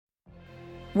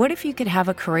What if you could have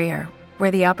a career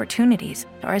where the opportunities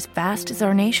are as vast as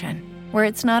our nation, where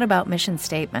it's not about mission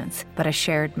statements, but a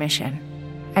shared mission?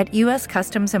 At U.S.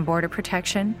 Customs and Border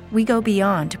Protection, we go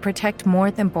beyond to protect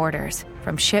more than borders.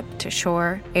 From ship to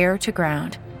shore, air to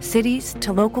ground, cities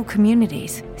to local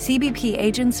communities, CBP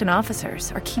agents and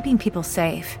officers are keeping people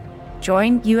safe.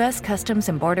 Join U.S. Customs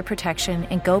and Border Protection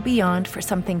and go beyond for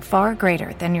something far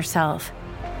greater than yourself.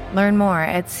 Learn more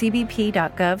at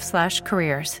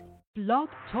cbp.gov/careers. Blog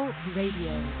Talk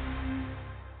Radio.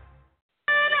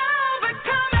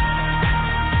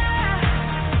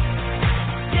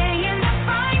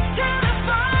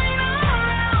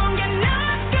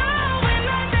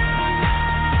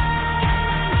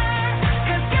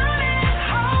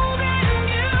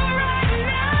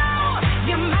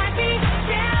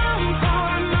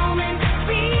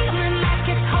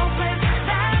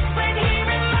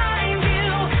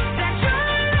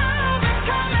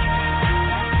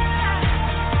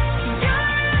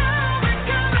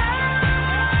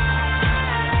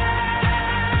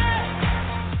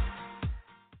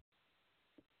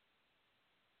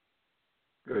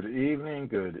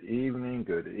 Good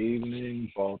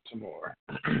evening, Baltimore.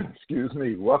 Excuse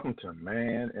me. Welcome to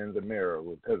Man in the Mirror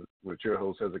with your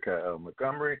host, Hezekiah L.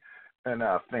 Montgomery, and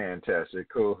our fantastic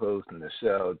co-host,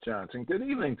 Nichelle Johnson. Good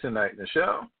evening tonight,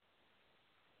 Nichelle.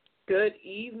 Good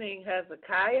evening,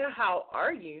 Hezekiah. How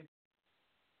are you?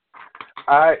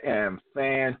 I am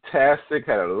fantastic.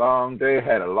 Had a long day,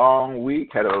 had a long week,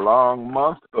 had a long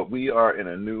month, but we are in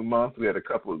a new month. We had a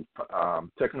couple of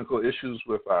technical issues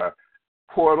with our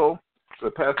portal for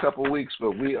the past couple of weeks,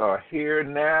 but we are here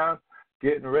now,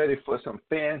 getting ready for some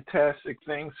fantastic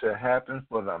things to happen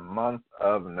for the month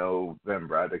of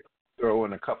November. I had to throw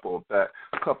in a couple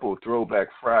of throwback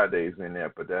Fridays in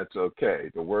there, but that's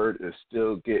okay. The word is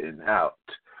still getting out.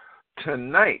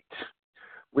 Tonight,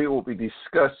 we will be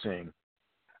discussing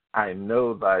I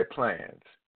Know Thy Plans.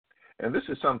 And this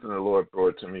is something the Lord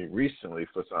brought to me recently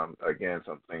for some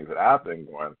things that I've been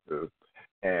going through.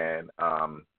 And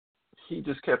he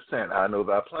just kept saying, I know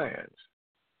thy plans.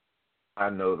 I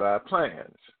know thy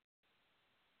plans.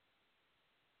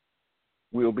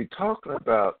 We'll be talking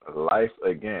about life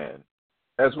again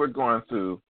as we're going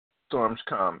through storms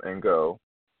come and go.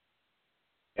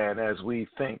 And as we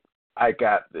think, I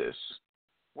got this,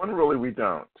 when really we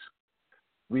don't.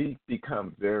 We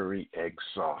become very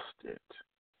exhausted.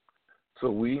 So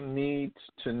we need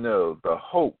to know the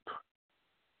hope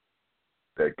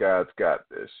that God's got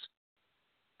this.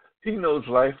 He knows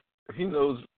life. He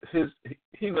knows his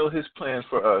plans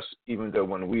for us, even though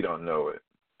when we don't know it.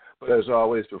 But as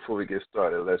always, before we get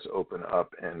started, let's open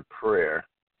up in prayer.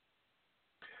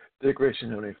 Dear gracious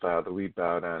Heavenly Father, we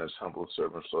bow down as humble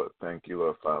servants, Lord. Thank you,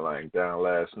 Lord, for lying down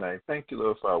last night. Thank you,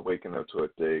 Lord, for waking up to a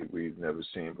day we've never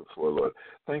seen before, Lord.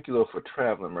 Thank you, Lord, for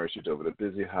traveling mercies over the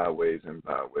busy highways and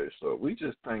byways, Lord. We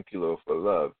just thank you, Lord, for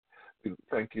love. We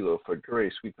thank you, Lord, for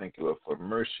grace. We thank you, Lord, for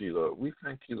mercy, Lord. We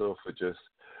thank you, Lord, for just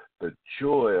the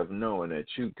joy of knowing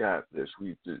that you got this,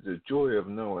 the joy of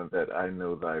knowing that I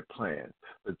know thy plan,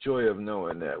 the joy of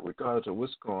knowing that regardless of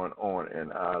what's going on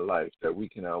in our life, that we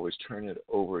can always turn it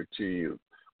over to you.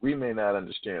 We may not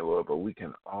understand, Lord, but we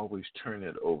can always turn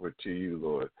it over to you,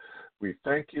 Lord. We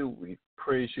thank you, we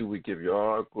praise you, we give you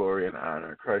all glory and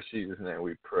honor. In Christ Jesus' name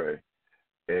we pray.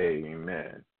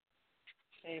 Amen.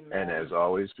 Amen. And as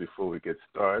always, before we get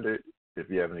started, if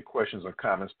you have any questions or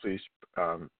comments, please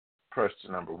press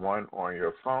the number 1 on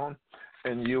your phone,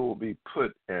 and you will be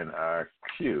put in our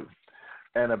queue.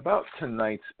 And about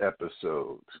tonight's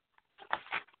episode,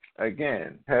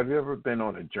 again, have you ever been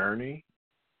on a journey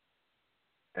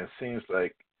and it seems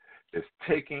like it's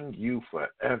taking you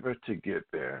forever to get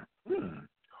there?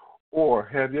 Or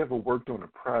have you ever worked on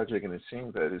a project and it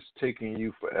seems that it's taking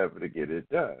you forever to get it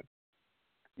done?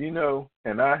 You know,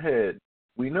 in our head,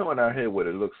 we know in our head what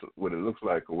it looks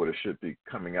like or what it should be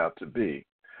coming out to be.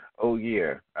 Oh,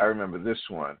 yeah, I remember this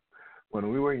one. When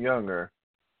we were younger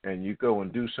and you go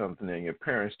and do something and your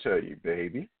parents tell you,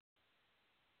 baby,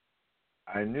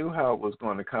 I knew how it was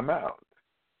going to come out.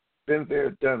 Been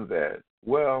there, done that.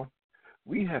 Well,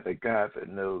 we have a God that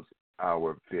knows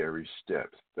our very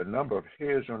steps, the number of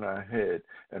hairs on our head,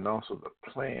 and also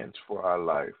the plans for our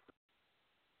life.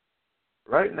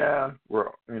 Right now,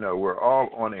 we're all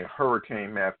on a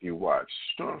Hurricane Matthew watch.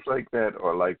 Storms like that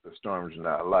are like the storms in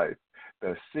our life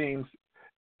that seems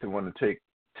to want to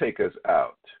take us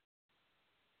out.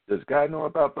 Does God know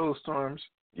about those storms?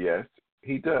 Yes,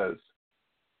 he does.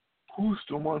 Who's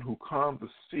the one who calmed the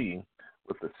sea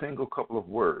with a single couple of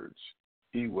words?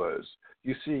 He was.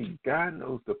 You see, God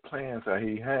knows the plans that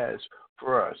he has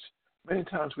for us. Many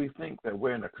times we think that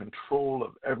we're in the control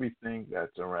of everything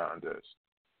that's around us.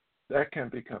 that can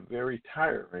become very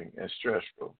tiring and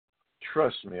stressful.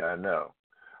 Trust me, I know.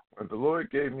 When the Lord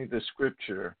gave me the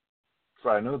scripture,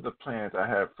 for I know the plans I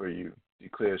have for you,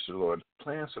 declares the Lord,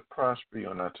 plans to prosper you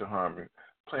and not to harm you,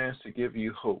 plans to give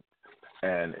you hope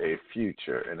and a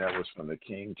future. And that was from the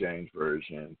King James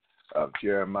Version of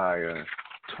Jeremiah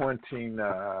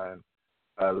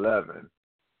 29:11.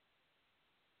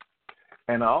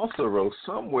 And I also wrote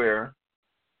somewhere,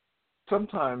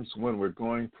 sometimes when we're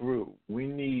going through, we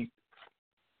need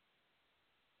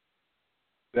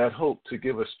that hope to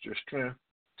give us the strength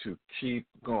to keep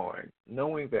going,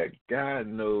 knowing that God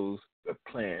knows the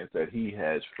plans that He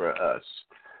has for us.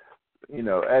 As you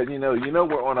know,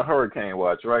 we're on a hurricane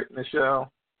watch, right,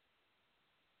 Michelle?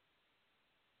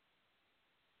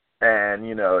 And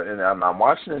and I'm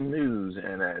watching the news,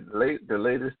 and the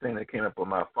latest thing that came up on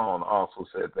my phone also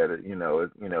said that it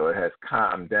has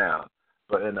calmed down.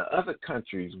 But in the other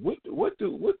countries, what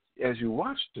as you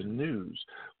watch the news,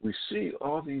 we see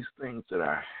all these things that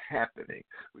are happening.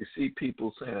 We see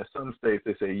people saying in some states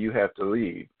they say you have to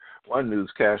leave. One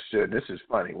newscaster, and this is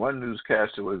funny, one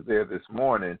newscaster was there this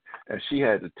morning, and she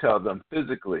had to tell them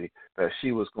physically that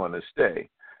she was going to stay,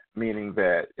 meaning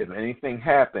that if anything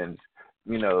happens,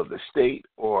 the state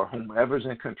or whomever's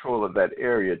in control of that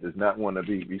area does not want to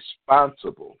be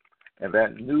responsible. And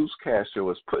that newscaster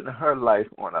was putting her life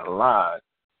on a line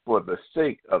for the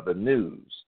sake of the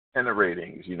news and the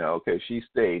ratings. Okay, she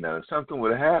stayed. Now, if something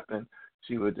would have happened,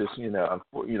 she would just,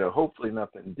 hopefully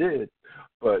nothing did.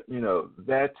 But,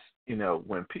 that's,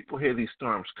 when people hear these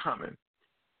storms coming,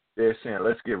 they're saying,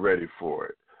 let's get ready for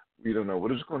it. We don't know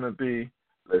what it's going to be.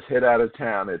 Let's head out of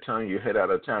town. They're telling you head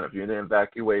out of town. If you didn't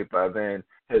evacuate by then,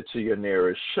 head to your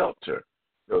nearest shelter.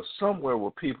 Somewhere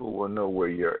where people will know where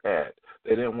you're at.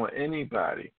 They didn't want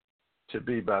anybody to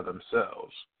be by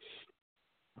themselves.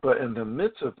 But in the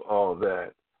midst of all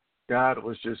that, God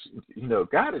was just,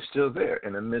 God is still there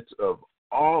in the midst of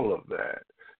all of that.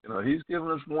 He's giving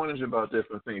us warnings about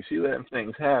different things. He's letting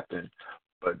things happen,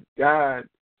 but God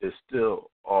is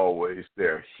still always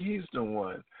there. He's the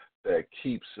one that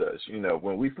keeps us.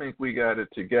 When we think we got it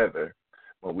together,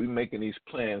 when we're making these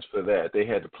plans for that, they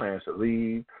had the plans to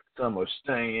leave, some are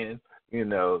staying,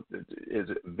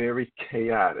 it's very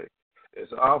chaotic.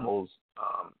 It's almost,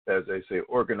 as they say,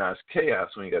 organized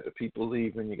chaos when you got the people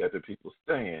leaving, you got the people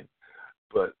staying.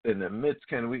 But in the midst,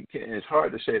 it's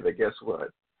hard to say that, guess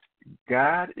what?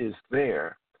 God is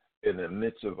there in the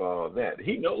midst of all of that.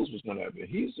 He knows what's going to happen.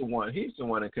 He's the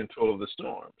one in control of the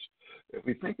storms. If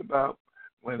we think about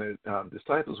when the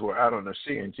disciples were out on the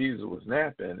sea and Jesus was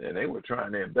napping, and they were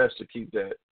trying their best to keep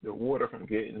the water from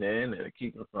getting in and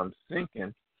keep them from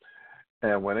sinking.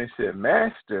 And when they said,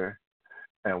 Master,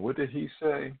 and what did he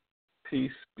say?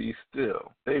 Peace, be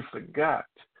still. They forgot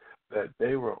that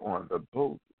they were on the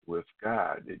boat with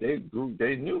God. They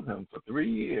knew him for 3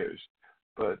 years,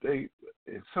 but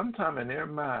sometime in their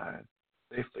mind,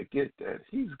 they forget that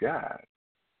he's God.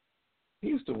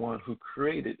 He's the one who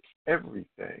created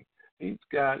everything. He's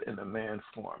God in a man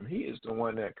form. He is the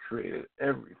one that created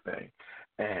everything.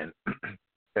 And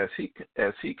as he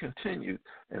continued,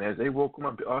 and as they woke him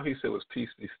up, all he said was, peace,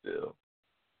 be still.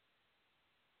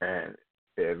 And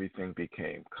everything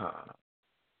became calm.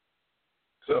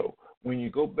 So when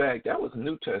you go back, that was the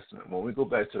New Testament. When we go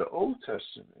back to the Old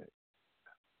Testament,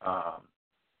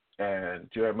 and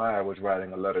Jeremiah was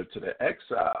writing a letter to the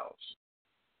exiles,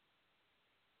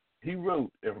 he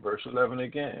wrote in verse 11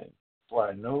 again, for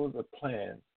I know the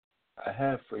plans I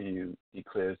have for you,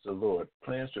 declares the Lord,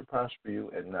 plans to prosper you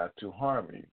and not to harm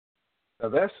you. Now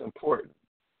that's important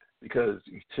because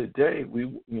today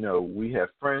we have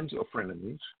friends or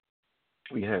frenemies,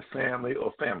 we have family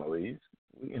or families.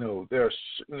 There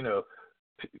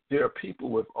are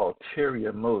people with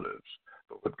ulterior motives.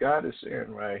 But what God is saying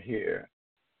right here,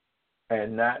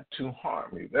 and not to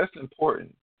harm you, that's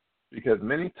important. Because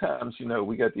many times,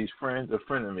 we got these friends or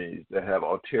frenemies that have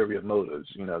ulterior motives.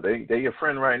 They your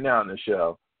friend right now in the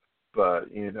show, but,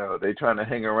 they trying to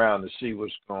hang around to see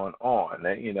what's going on.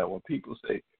 When people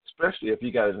say, especially if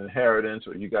you got an inheritance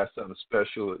or you got something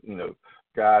special,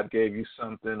 God gave you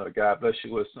something or God bless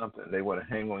you with something, they want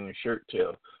to hang on your shirt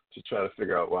tail to try to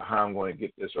figure out, well, how I'm going to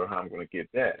get this or how I'm going to get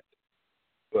that.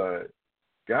 But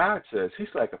God says he's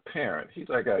like a parent. He's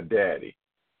like our daddy.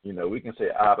 We can say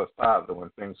Abba, Father when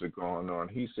things are going on.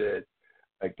 He said,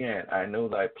 again, I know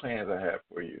thy plans I have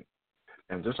for you.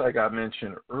 And just like I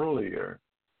mentioned earlier,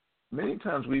 many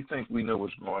times we think we know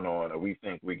what's going on or we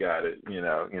think we got it,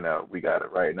 we got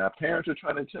it right. Now, parents are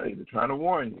trying to tell you, they're trying to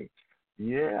warn you,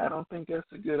 yeah, I don't think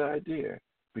that's a good idea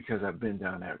because I've been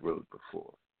down that road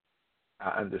before.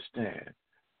 I understand.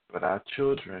 But our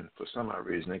children, for some odd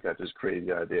reason, they got this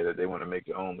crazy idea that they want to make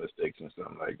their own mistakes and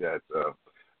something like that. So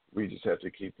we just have to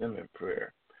keep them in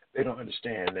prayer. They don't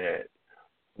understand that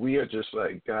we are just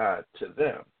like God to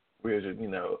them. We're just,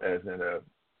 as in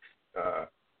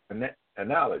an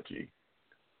analogy,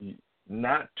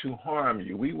 not to harm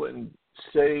you. We wouldn't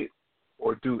say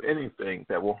or do anything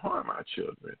that will harm our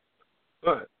children.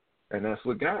 But, and that's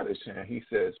what God is saying. He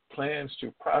says, plans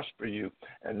to prosper you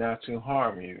and not to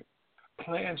harm you.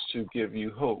 Plans to give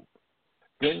you hope.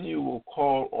 Then you will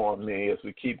call on me as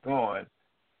we keep going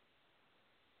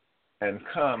and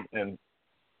come, and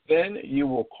then you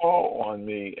will call on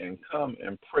me and come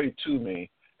and pray to me,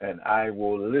 and I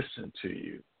will listen to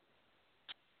you.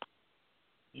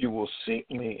 You will seek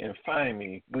me and find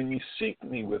me when you seek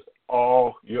me with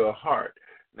all your heart.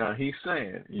 Now he's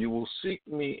saying you will seek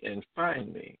me and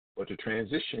find me, but the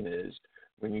transition is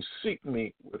when you seek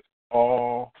me with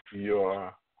all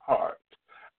your heart.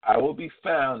 I will be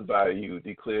found by you,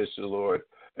 declares the Lord,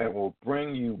 and will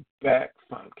bring you back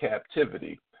from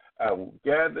captivity. I will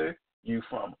gather you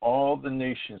from all the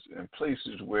nations and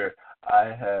places where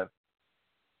I have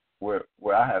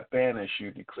banished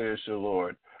you, declares the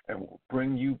Lord, and will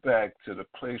bring you back to the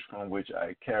place from which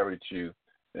I carried you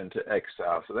into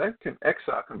exile. So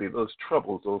exile can be those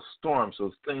troubles, those storms,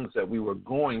 those things that we were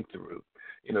going through.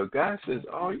 God says,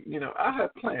 I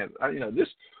have plans.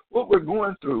 What we're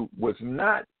going through was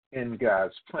not in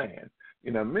God's plan.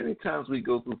 Many times we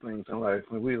go through things in life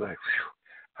and we're like,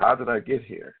 how did I get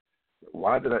here?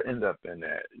 Why did I end up in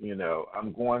that?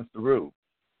 I'm going through.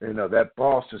 That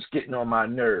boss is getting on my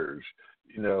nerves.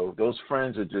 Those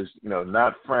friends are just,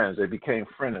 not friends. They became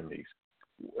frenemies.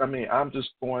 I'm just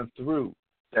going through.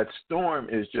 That storm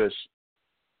is just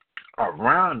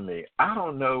around me. I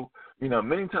don't know.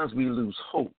 Many times we lose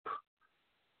hope.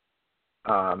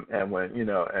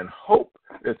 And hope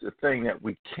is a thing that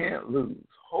we can't lose.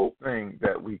 Hope thing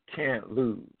that we can't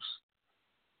lose.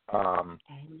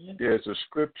 There's a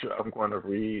scripture I'm going to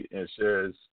read. It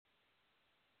says,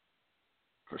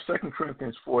 for 2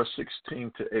 Corinthians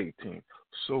 4:16-18,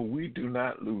 so we do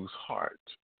not lose heart.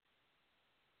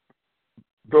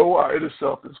 Though our inner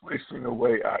self is wasting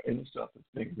away, our inner self is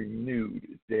being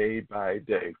renewed day by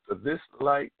day. For this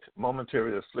light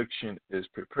momentary affliction is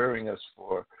preparing us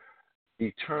for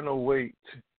an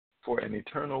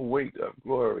eternal weight of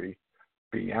glory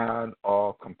beyond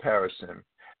all comparison,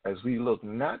 as we look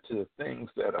not to the things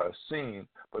that are seen,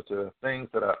 but to the things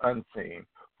that are unseen.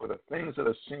 For the things that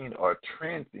are seen are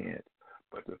transient,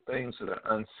 but the things that are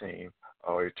unseen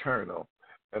are eternal.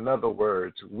 In other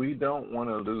words, we don't want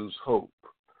to lose hope.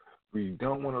 We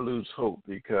don't want to lose hope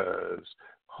because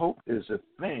hope is a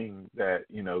thing that,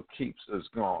 keeps us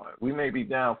going. We may be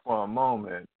down for a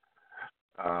moment,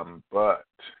 but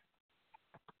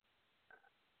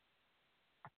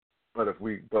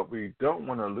we don't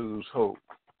want to lose hope.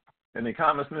 Any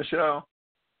comments, Michelle?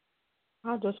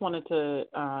 I just wanted to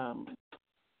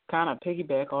kind of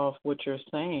piggyback off what you're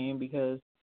saying because,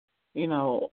 in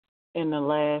the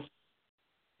last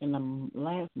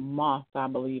month, I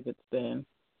believe it's been,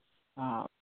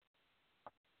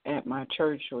 at my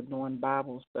church or during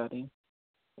Bible study,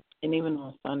 and even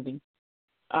on Sunday,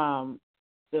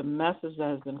 the message that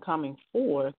has been coming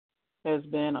forth has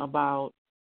been about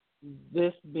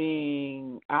this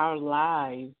being our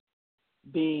lives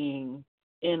being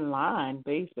in line,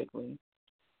 basically,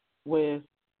 with,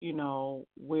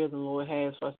 where the Lord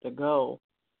has for us to go.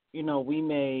 We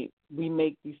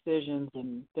make decisions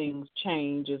and things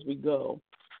change as we go,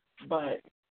 but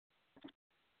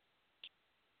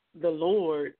the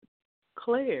Lord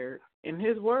declared in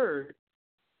His Word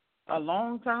a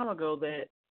long time ago that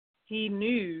He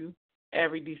knew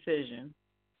every decision.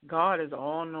 God is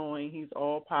all-knowing. He's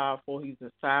all-powerful. He's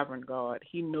a sovereign God.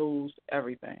 He knows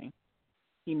everything.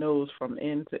 He knows from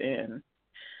end to end.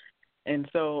 And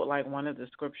so, like one of the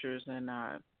scriptures in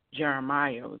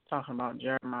Jeremiah was talking about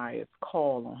Jeremiah's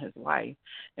call on his life.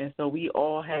 And so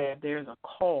there's a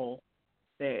call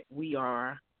that we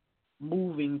are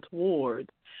moving towards,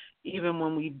 even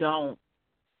when we don't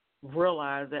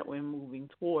realize that we're moving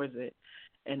towards it.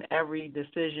 And every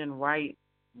decision, right,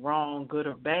 wrong, good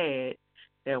or bad,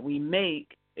 that we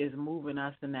make is moving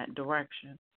us in that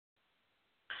direction.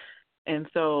 And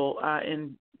so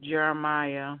in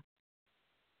Jeremiah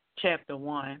chapter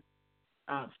 1,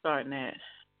 starting at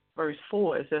verse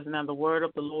 4, it says, "Now the word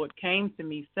of the Lord came to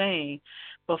me, saying,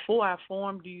 Before I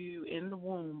formed you in the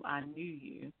womb, I knew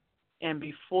you. And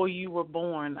before you were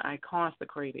born, I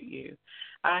consecrated you.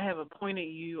 I have appointed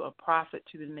you a prophet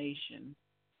to the nations.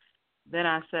 Then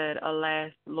I said,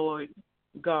 Alas, Lord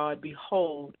God,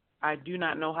 behold, I do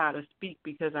not know how to speak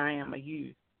because I am a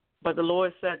youth. But the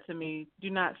Lord said to me, do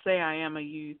not say I am a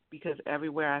youth, because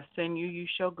everywhere I send you, you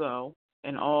shall go,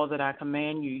 and all that I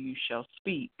command you, you shall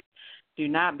speak. Do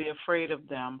not be afraid of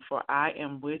them, for I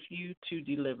am with you to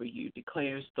deliver you,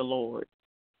 declares the Lord.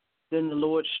 Then the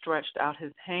Lord stretched out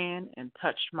his hand and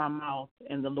touched my mouth,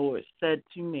 and the Lord said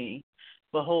to me,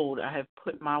 behold, I have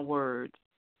put my words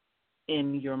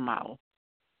in your mouth.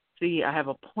 See, I have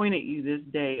appointed you this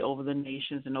day over the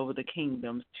nations and over the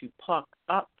kingdoms, to pluck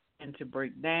up and to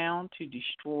break down, to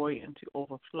destroy and to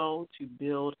overflow, to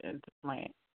build and to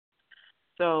plant.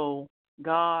 So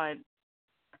God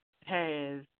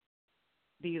has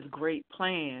these great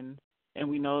plans, and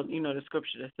we know, the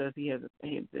scripture that says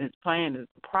his plan is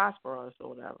to prosper us or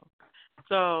whatever.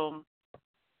 So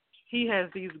he has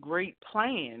these great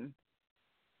plans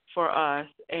for us,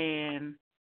 and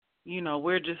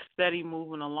we're just steady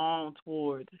moving along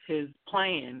towards his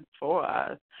plan for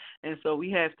us. And so we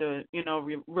have to,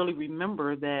 really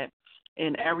remember that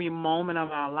in every moment of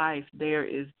our life, there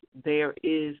is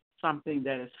something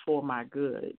that is for my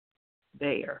good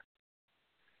there.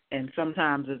 And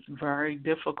sometimes it's very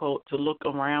difficult to look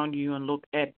around you and look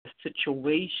at the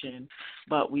situation,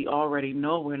 but we already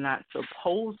know we're not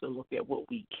supposed to look at what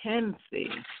we can see,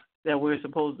 that we're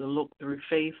supposed to look through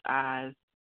faith eyes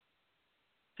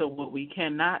to what we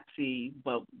cannot see,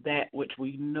 but that which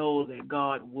we know that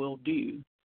God will do,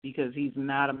 because he's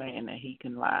not a man that he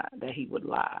can lie, that he would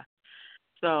lie.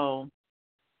 So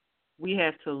we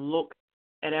have to look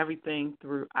at everything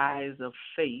through eyes of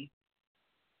faith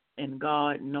in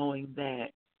God, knowing that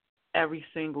every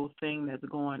single thing that's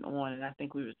going on, and I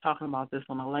think we were talking about this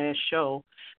on the last show,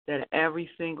 that every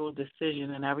single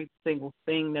decision and every single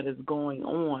thing that is going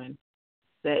on,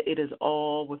 that it is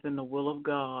all within the will of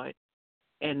God,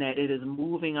 and that it is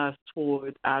moving us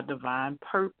towards our divine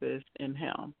purpose in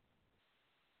him.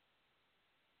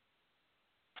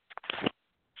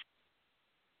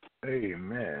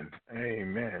 Amen.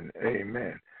 Amen.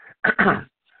 Amen.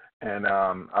 And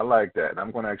I like that. And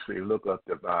I'm going to actually look up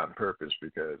divine purpose,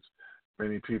 because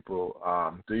many people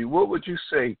what would you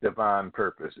say divine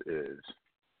purpose is,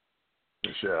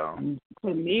 Michelle?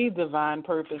 To me, divine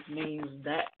purpose means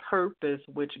that purpose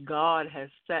which God has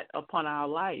set upon our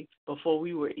life before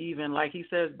we were even, like he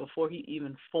says, before he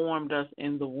even formed us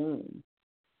in the womb.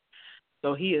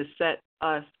 So he has set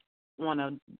us on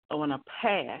a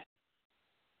path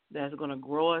that's going to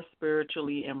grow us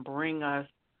spiritually and bring us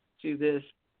to this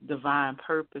divine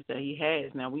purpose that he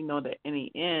has. Now, we know that in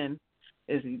the end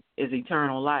is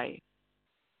eternal life,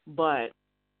 but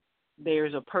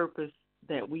there's a purpose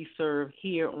that we serve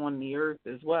here on the earth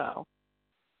as well.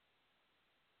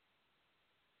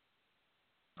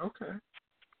 Okay.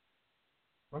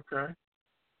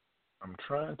 I'm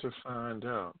trying to find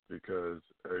out, because,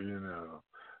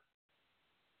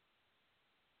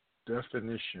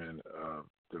 definition of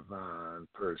divine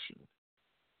person.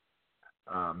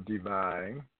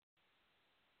 Divine.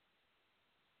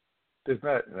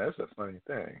 That's a funny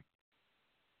thing.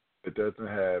 It doesn't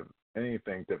have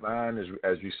anything. Divine is,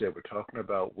 as you said, we're talking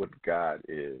about what God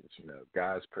is.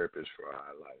 God's purpose for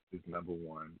our life. His number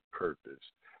one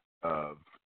purpose of,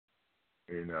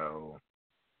 his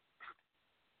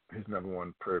number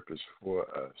one purpose for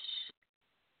us.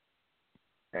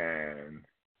 And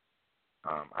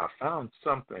I found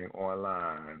something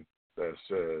online that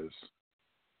says,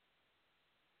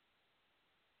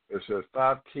 it says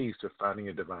 5 keys to finding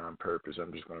a divine purpose.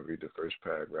 I'm just going to read the first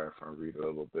paragraph and read a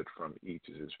little bit from each.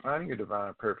 It says, finding a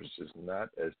divine purpose is not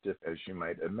as difficult as you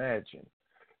might imagine.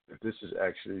 If this is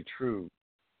actually true,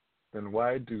 then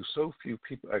why do so few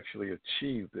people actually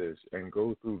achieve this and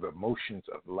go through the motions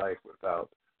of life without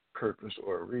purpose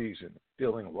or reason,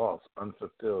 feeling lost,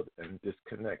 unfulfilled, and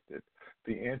disconnected?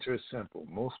 The answer is simple.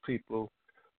 Most people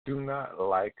do not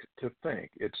like to think.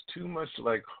 It's too much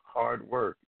like hard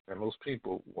work, and most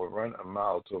people will run a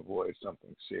mile to avoid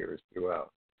something serious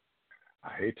throughout.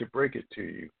 I hate to break it to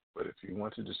you, but if you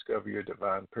want to discover your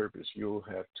divine purpose, you will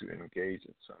have to engage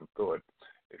in some thought.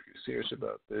 If you're serious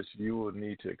about this, you will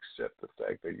need to accept the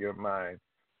fact that your mind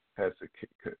has the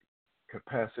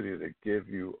capacity to give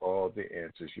you all the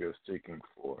answers you're seeking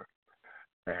for.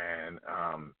 And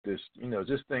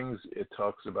just things, it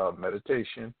talks about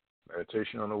meditation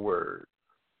on the word.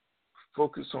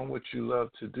 Focus on what you love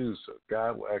to do, so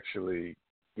God will actually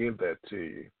give that to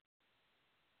you.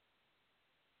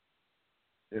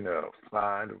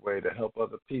 Find a way to help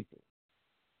other people.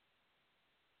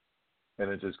 And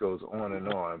it just goes on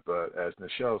and on. But as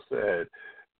Michelle said,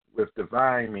 with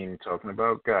divine meaning, talking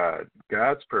about God,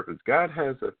 God's purpose, God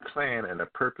has a plan and a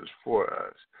purpose for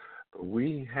us. But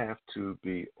we have to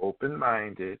be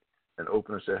open-minded and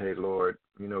open and say, hey, Lord,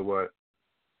 you know what?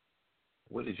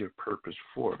 what is your purpose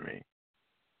for me?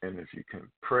 And if you can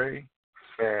pray,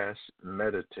 fast,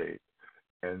 meditate,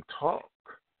 and talk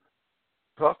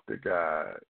to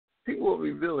God, He will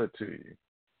reveal it to you.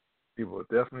 He will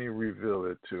definitely reveal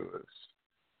it to us.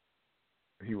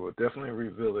 He will definitely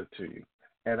reveal it to you.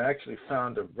 And I actually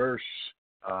found a verse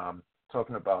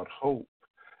talking about hope.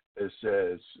 It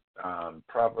says,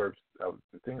 Proverbs,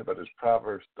 the thing about it is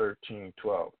Proverbs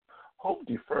 13:12. Hope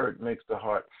deferred makes the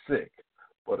heart sick,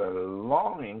 but a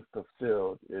longing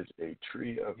fulfilled is a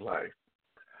tree of life.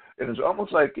 And it's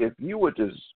almost like if you were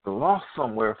just lost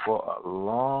somewhere for a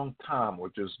long time or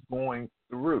just going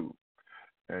through,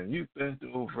 and you've been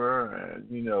over and,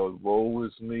 woe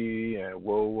is me and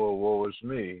woe is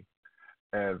me.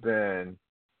 And then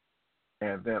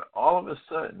all of a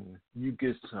sudden you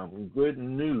get some good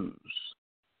news.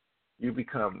 You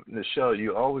become, Nichelle,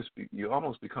 you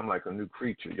almost become like a new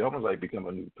creature. You almost like become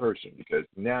a new person because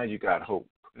now you got hope.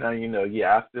 Now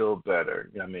I feel better.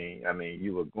 I mean,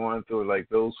 you were going through like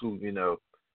those who,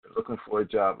 looking for a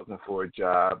job,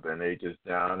 and they just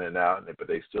down and out, but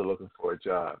they still looking for a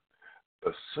job.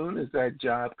 As soon as that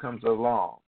job comes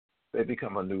along, they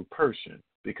become a new person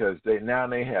because they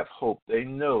have hope. They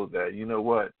know that,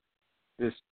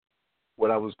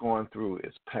 what I was going through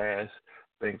is past.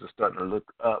 Things are starting to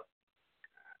look up,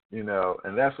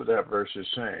 and that's what that verse is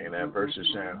saying. That verse is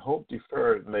saying, hope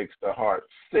deferred makes the heart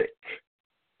sick,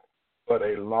 but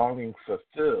a longing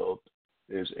fulfilled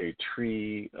is a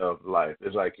tree of life.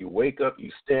 It's like you wake up,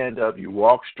 you stand up, you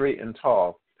walk straight and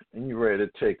tall, and you're ready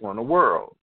to take on the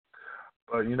world.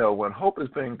 But, when hope is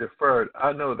being deferred,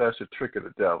 I know that's a trick of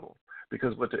the devil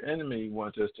because what the enemy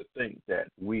wants us to think that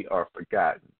we are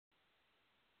forgotten.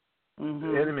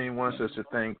 The enemy wants us to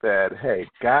think that, hey,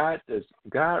 God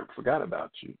forgot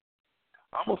about you.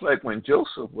 Almost like when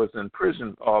Joseph was in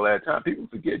prison all that time, people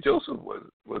forget Joseph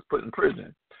was put in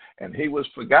prison, and he was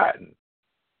forgotten.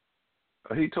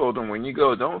 He told them, when you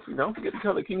go, don't forget to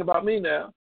tell the king about me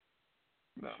now.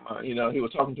 He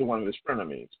was talking to one of his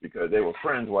frenemies because they were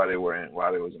friends while they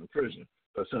was in prison.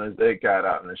 But as soon as they got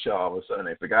out in the show, all of a sudden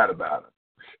they forgot about him.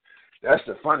 That's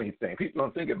the funny thing. People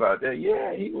don't think about that.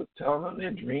 Yeah, he was telling them their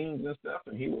dreams and stuff,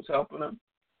 and he was helping them.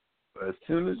 But as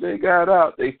soon as they got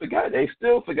out, they forgot. They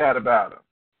still forgot about him.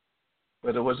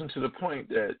 But it wasn't to the point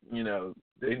that,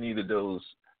 they needed those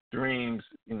dreams.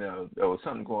 There was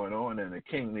something going on, and the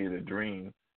king needed a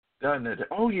dream done. That,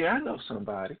 oh, yeah, I know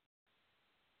somebody.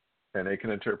 And they can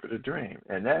interpret a dream.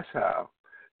 And that's how,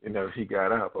 he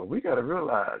got out. But we got to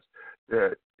realize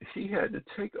that he had to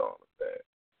take all of that.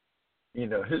 He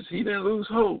didn't lose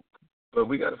hope. But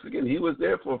we got to forget, he was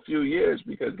there for a few years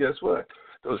because guess what?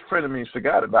 Those frenemies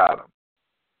forgot about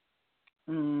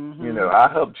him. I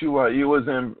helped you while you was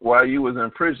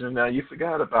in prison. Now you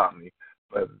forgot about me.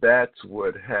 But that's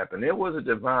what happened. There was a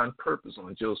divine purpose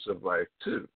on Joseph's life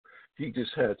too. He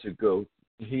just had to go.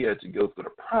 He had to go through the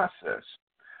process.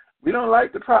 We don't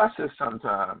like the process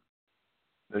sometimes,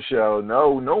 Nichelle.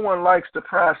 No one likes the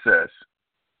process.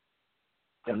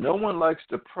 And no one likes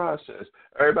the process.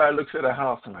 Everybody looks at a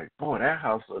house and like, boy, that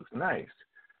house looks nice.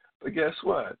 But guess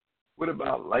what? What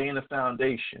about laying a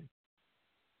foundation?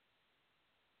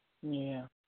 Yeah.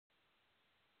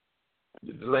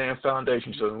 Laying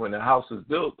foundation so when the house is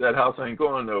built, that house ain't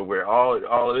going nowhere. All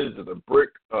it is a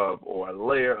brick or a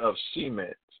layer of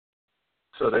cement.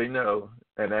 So they know,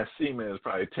 and that cement is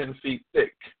probably 10 feet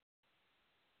thick,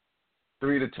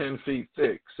 3 to 10 feet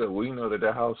thick. So we know that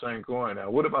house ain't going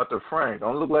now. What about the frame?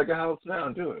 Don't look like a house now,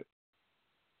 do it.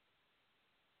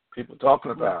 People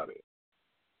talking about it.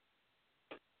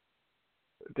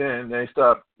 Then they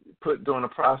start doing the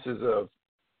process of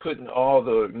putting all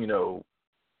the,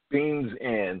 beams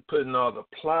in, putting all the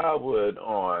plywood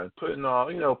on,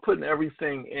 putting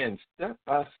everything in step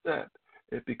by step.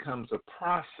 It becomes a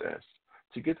process.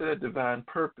 To get to that divine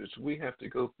purpose, we have to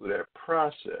go through that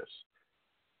process.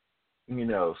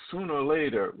 Sooner or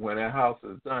later, when that house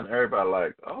is done, everybody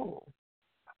like, oh,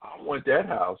 I want that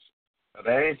house.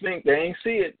 They ain't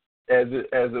see it as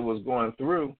it was going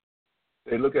through.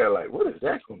 They look at it like, what is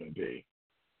that going to be?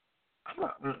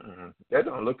 That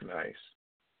don't look nice.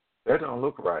 That don't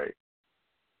look right.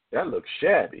 That looks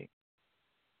shabby.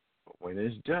 But when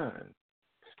it's done,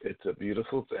 it's a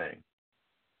beautiful thing.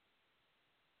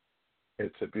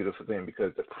 It's a beautiful thing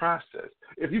because the process.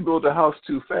 If you build a house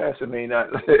too fast, it may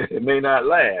not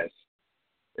last.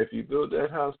 If you build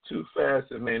that house too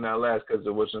fast, it may not last because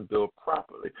it wasn't built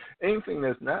properly. Anything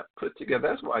that's not put together,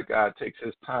 that's why God takes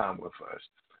his time with us.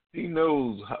 He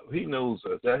knows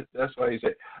us. That's why he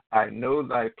said, I know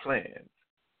thy plans.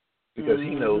 Because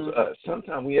he knows us.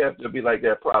 Sometimes we have to be like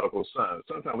that prodigal son.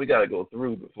 Sometimes we got to go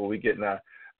through before we get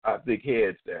our big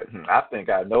heads that I think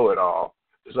I know it all.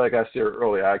 Just like I said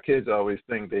earlier, our kids always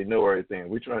think they know everything.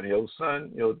 We're trying to, your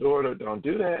son, your daughter, don't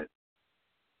do that.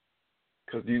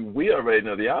 Because we already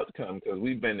know the outcome because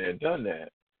we've been there and done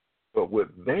that. But what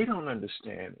they don't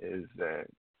understand is that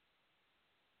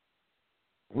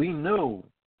we know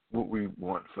what we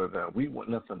want for them. We want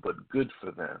nothing but good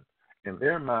for them. In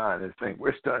their mind, they think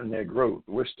we're starting their growth.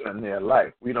 We're starting their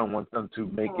life. We don't want them to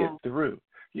make it through.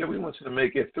 Yeah, we want you to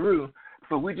make it through,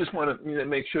 but we just want to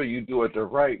make sure you do it the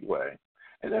right way.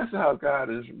 And that's how God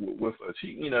is with us.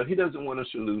 He doesn't want us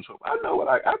to lose hope. I know what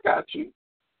I got you.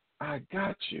 I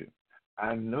got you.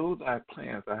 I know thy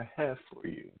plans I have for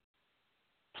you.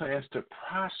 Plans to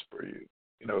prosper you.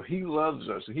 He loves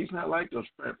us. He's not like those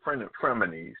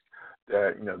frenemies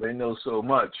that, they know so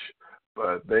much,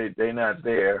 but they're not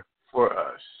there for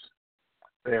us.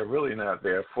 They're really not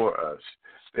there for us.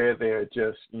 They're there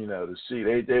just, to see.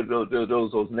 They're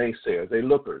those naysayers. They're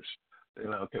lookers. They're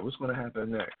like, okay, what's going to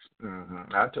happen next?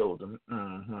 I told them.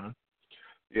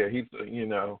 Yeah, he's,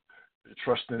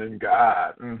 trusting in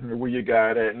God. Where your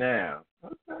God at now?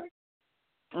 Okay.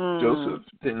 Joseph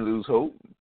didn't lose hope.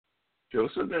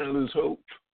 Joseph didn't lose hope.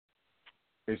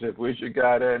 He said, where's your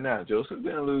God at now? Joseph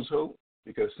didn't lose hope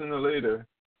because sooner or later,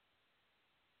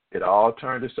 it all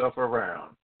turned itself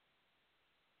around.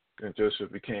 And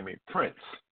Joseph became a prince.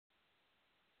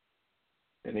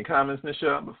 Any comments,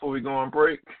 Michelle, before we go on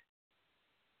break?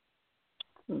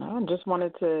 No, I just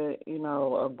wanted to,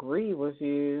 agree with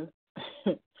you.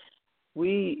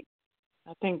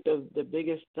 I think the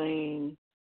biggest thing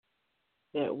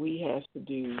that we have to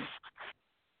do,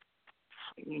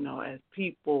 as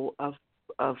people of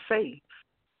faith,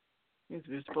 is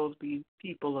we're supposed to be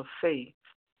people of faith.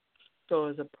 So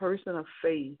as a person of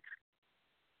faith,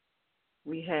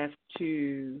 we have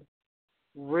to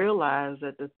realize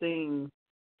that the things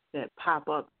that pop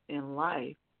up in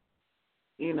life,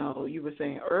 you were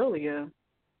saying earlier,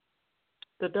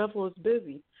 the devil is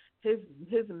busy.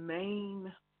 His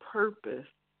main purpose,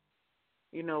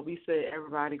 we say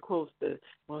everybody quotes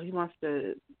he wants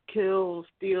to kill,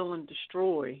 steal, and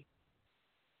destroy.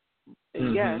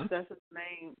 Yes, that's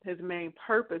his main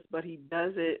purpose, but he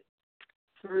does it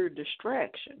through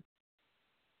distraction.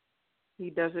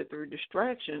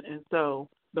 And so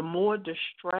the more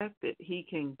distracted he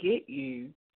can get you,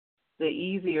 the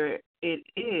easier it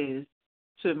is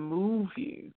to move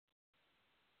you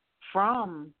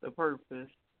from the purpose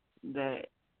that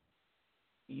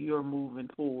you're moving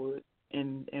forward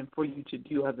and for you to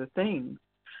do other things.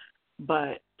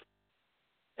 But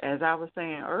as I was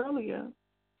saying earlier,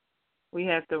 we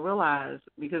have to realize,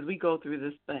 because we go through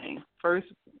this thing. First,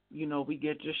 we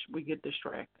get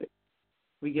distracted.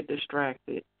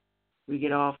 We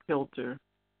get off kilter.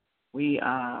 We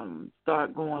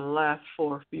start going left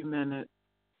for a few minutes.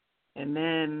 And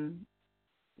then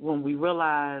when we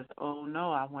realize, oh,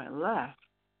 no, I went left.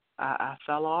 I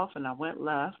fell off and I went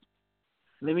left.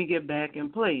 Let me get back in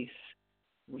place.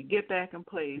 We get back in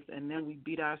place, and then we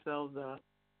beat ourselves up.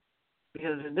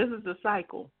 Because this is the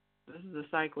cycle. This is the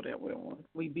cycle that we're on.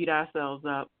 We beat ourselves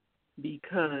up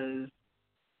because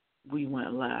we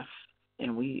went left.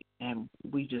 And we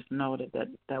just know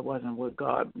that wasn't what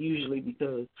God, usually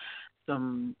because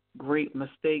some great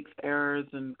mistakes, errors,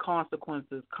 and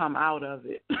consequences come out of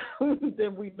it.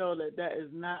 Then we know that is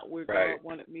not where God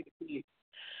wanted me to be.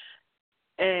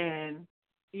 And,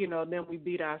 then we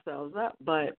beat ourselves up.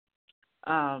 But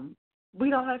we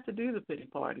don't have to do the pity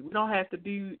party. We don't have to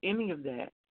do any of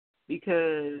that,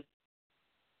 because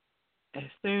as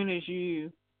soon as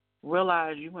you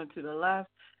realize you went to the left,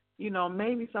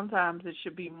 maybe sometimes it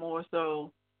should be more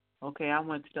so, okay, I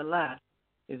went to the left.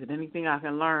 Is it anything I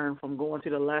can learn from going to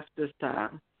the left this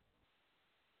time?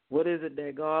 What is it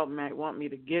that God might want me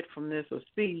to get from this or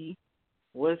see?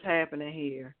 What's happening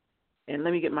here? And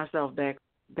let me get myself back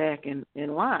in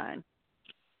line.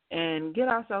 And get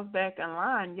ourselves back in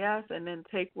line, yes, and then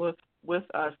take with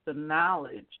us the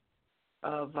knowledge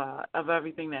of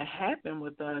everything that happened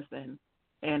with us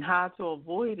and how to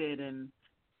avoid it and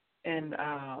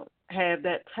have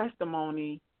that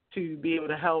testimony to be able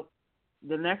to help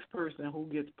the next person who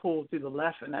gets pulled to the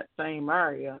left in that same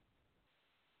area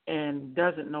and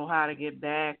doesn't know how to get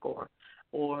back or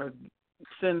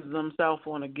sends themselves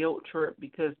on a guilt trip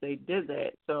because they did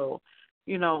that. So,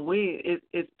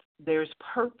 there's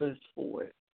purpose for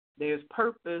it. There's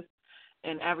purpose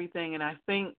in everything, and I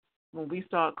think when we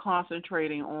start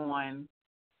concentrating on,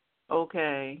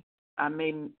 okay, I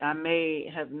may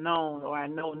have known, or I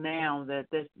know now that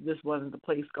this wasn't the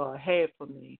place God had for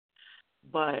me,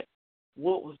 but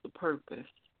what was the purpose?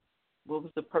 What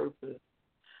was the purpose?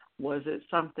 Was it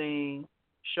something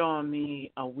showing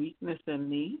me a weakness in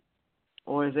me,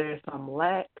 or is there some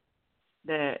lack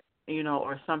that,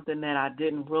 or something that I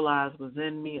didn't realize was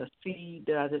in me, a seed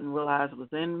that I didn't realize was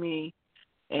in me,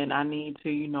 and I need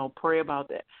to, pray about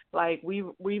that. Like we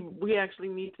actually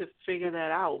need to figure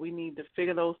that out. We need to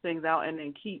figure those things out and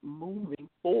then keep moving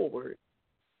forward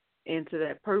into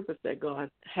that purpose that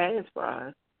God has for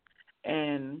us.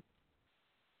 And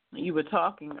you were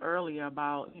talking earlier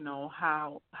about,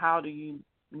 how do you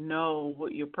know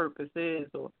what your purpose is,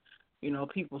 or,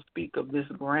 people speak of this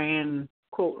grand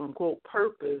quote unquote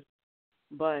purpose,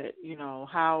 but,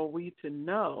 how are we to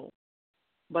know?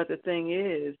 But the thing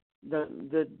is,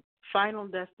 the final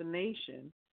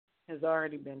destination has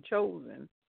already been chosen.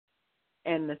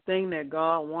 And the thing that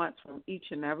God wants from each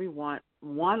and every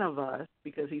one of us,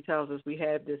 because he tells us we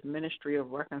have this ministry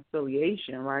of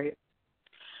reconciliation, right?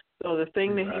 So the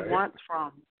thing that he wants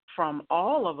from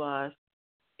all of us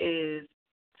is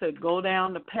to go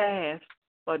down the path,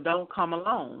 but don't come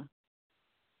alone.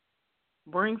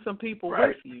 Bring some people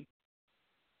with you.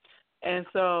 And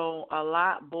so a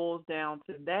lot boils down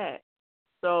to that.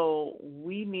 So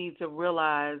we need to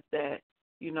realize that,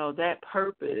 that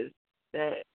purpose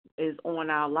that is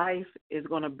on our life is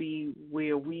going to be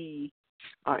where we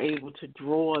are able to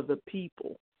draw the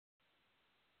people,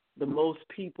 the most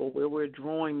people, where we're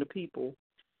drawing the people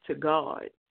to God.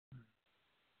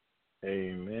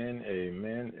 Amen,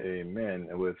 amen, amen.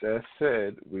 And with that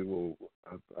said, we will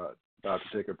about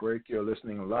to take a break. You're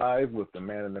listening live with The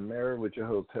Man in the Mirror with your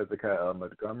host, Hezekiah L.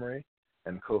 Montgomery,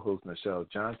 and co-host Michelle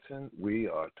Johnson. We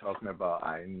are talking about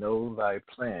I Know Thy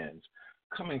Plans,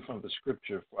 coming from the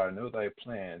scripture, for I know thy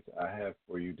plans I have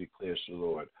for you, declares the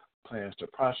Lord. Plans to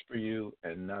prosper you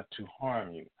and not to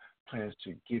harm you. Plans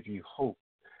to give you hope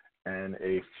and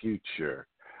a future.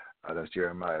 That's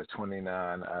Jeremiah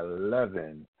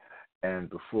 29:11. And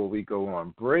before we go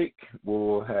on break,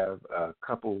 we'll have a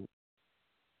couple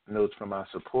notes from our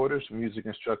supporters, Music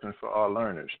Instruction for All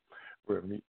Learners. We're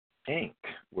Inc.,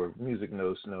 where music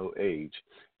knows no age.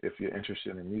 If you're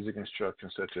interested in music instruction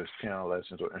such as piano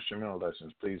lessons or instrumental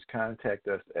lessons, please contact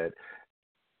us at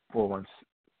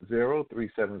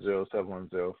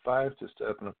 410-370-7105 to set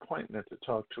up an appointment to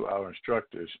talk to our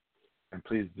instructors. And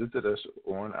please visit us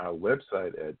on our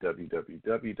website at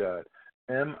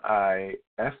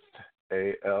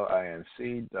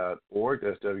www.mifalinc.org.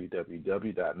 That's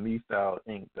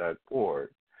www.mifalinc.org.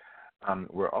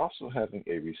 We're also having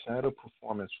a recital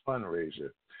performance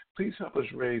fundraiser. Please help us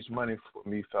raise money for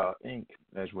MIFAL Inc.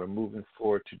 as we're moving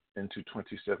forward into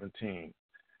 2017.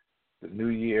 The new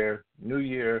year,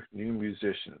 new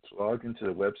musicians. Log into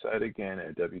the website again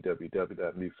at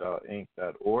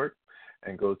www.mifalinc.org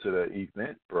and go to the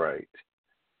Eventbrite.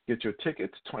 Get your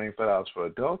tickets, $25 for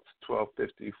adults,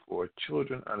 $12.50 for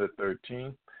children under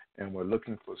 13, and we're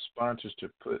looking for sponsors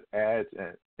to put ads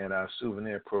in our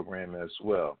souvenir program as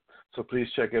well. So please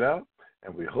check it out,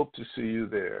 and we hope to see you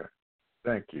there.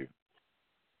 Thank you.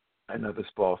 Another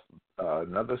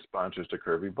sponsor is the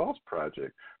Curvy Boss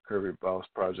Project. Curvy Boss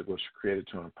Project was created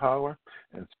to empower,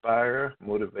 inspire,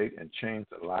 motivate, and change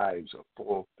the lives of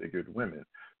full-figured women.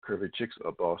 Curvy chicks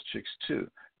are boss chicks too,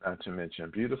 not to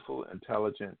mention beautiful,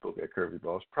 intelligent. Book at Curvy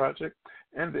Boss Project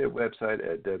and their website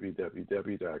at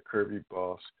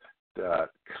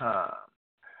www.curvyboss.com.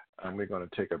 We're going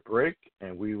to take a break,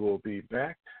 and we will be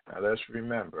back. Now, let's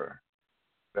remember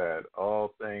that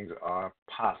all things are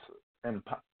possible. And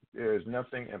there is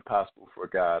nothing impossible for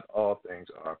God. All things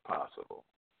are possible.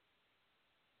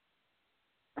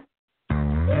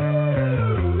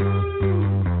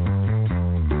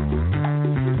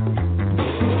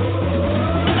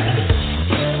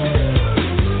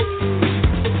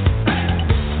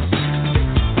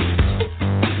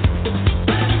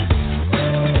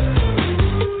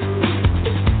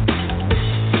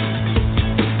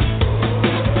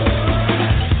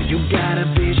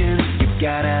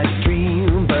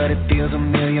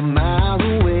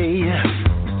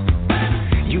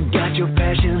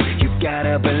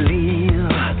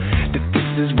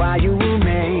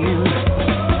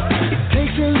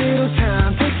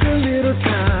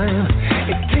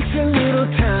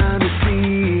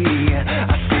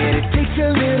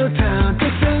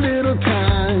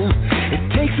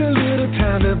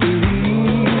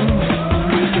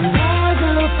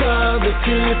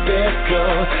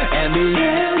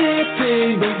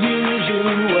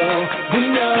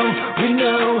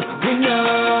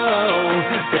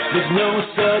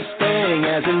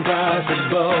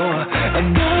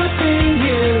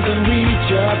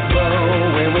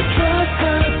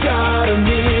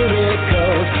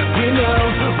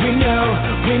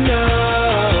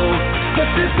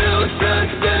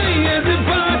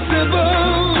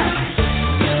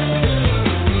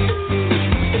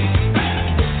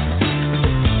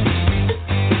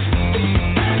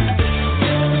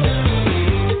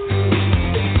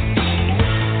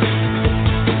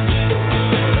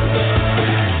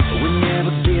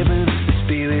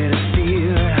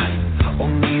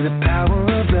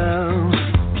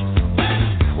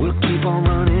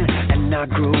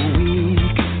 grow weak.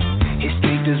 His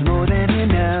strength is more than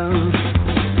enough.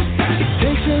 It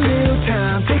takes a little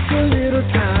time, takes a little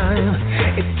time.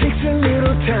 It takes a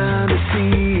little time to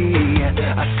see.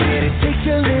 I said it takes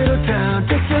a little time,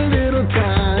 takes a little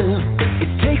time.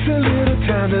 It takes a little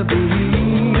time to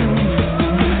believe.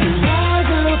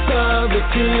 Rise above the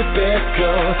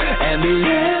typical and be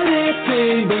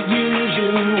anything but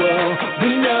usual.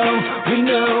 We know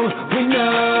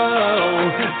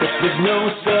that there's no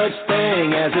such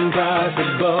thing as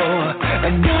impossible,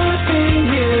 and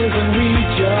nothing is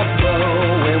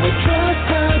unreachable. When we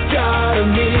trust our God of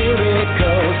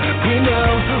miracles, we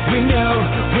know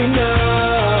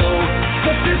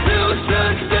that there's no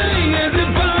such thing as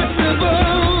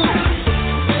impossible.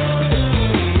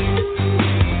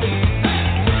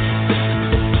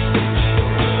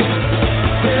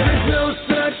 There is no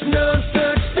such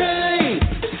thing.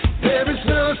 There is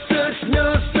no such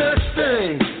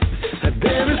thing.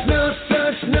 There is no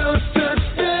such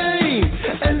thing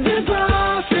as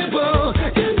impossible.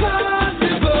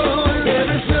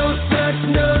 There is no such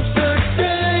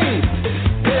thing.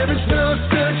 There is no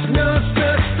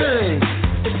such thing.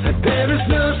 There is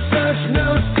no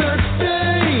such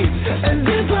thing as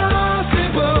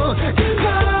impossible.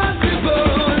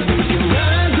 We can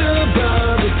rise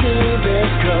above the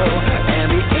typical and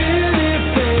be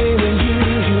anything than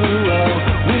usual.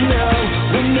 We know.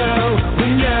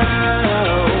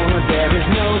 There is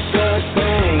no such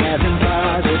thing as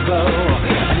impossible.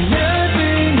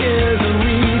 Nothing is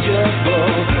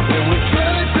unreachable. When we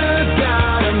trust the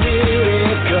God of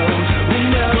miracles, we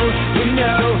know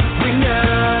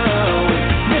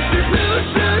that there's no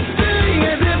such thing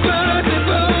as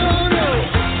impossible. No.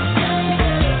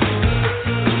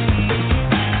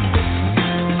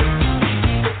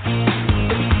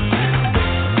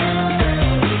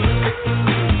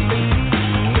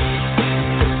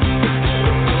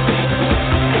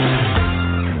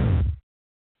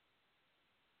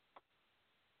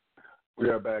 We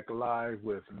are back live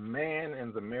with Man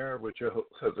in the Mirror with your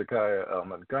host, Hezekiah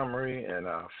Montgomery, and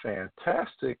our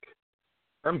fantastic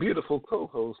and beautiful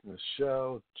co-host,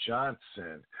 Michelle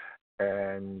Johnson.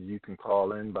 And you can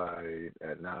call in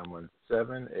at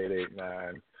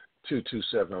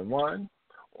 917-889-2271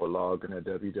 or log in at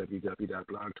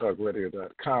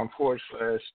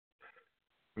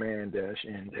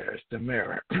www.blogtalkradio.com/man-in-the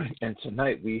mirror. And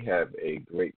tonight we have a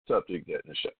great subject that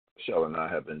Michelle and I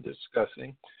have been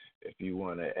discussing. If you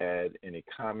want to add any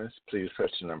comments, please press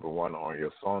the number 1 on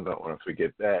your phone. Don't want to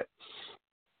forget that.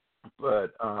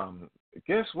 But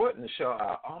guess what, Michelle?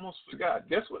 I almost forgot.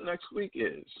 Guess what next week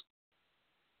is?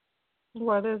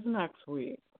 What is next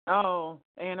week? Oh,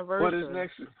 anniversary. What is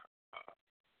next week?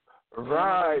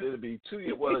 Right, it'll be 2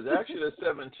 years. Well, it's actually the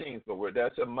 17th, but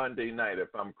that's a Monday night,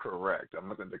 if I'm correct. I'm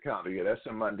looking at the calendar. Yeah, that's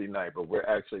a Monday night, but we're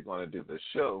actually going to do the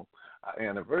show, our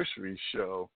anniversary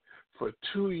show, for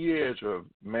 2 years of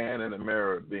Man in the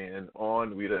Mirror being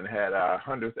on. We done had our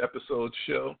 100th episode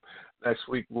show. Next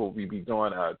week we'll be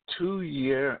doing our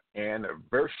 2-year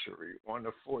anniversary on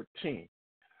the 14th.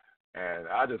 And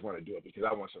I just want to do it because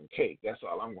I want some cake. That's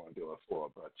all I'm going to do it for.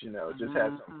 But, just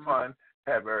have some fun,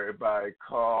 have everybody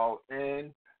call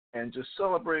in, and just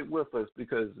celebrate with us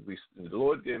because the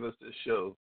Lord gave us this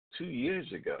show 2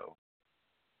 years ago.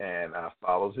 And I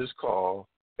followed his call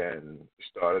and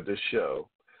started the show.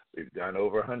 We've done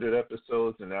over 100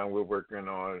 episodes, and now we're working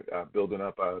on building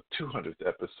up our 200th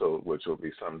episode, which will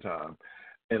be sometime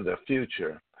in the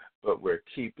future. But we're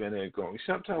keeping it going.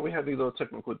 Sometimes we have these little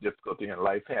technical difficulties, and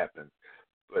life happens.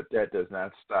 But that does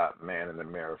not stop Man in the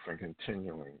Mirror from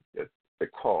continuing the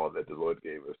call that the Lord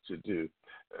gave us to do,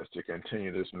 is to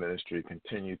continue this ministry,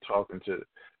 continue talking to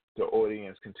the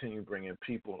audience, continue bringing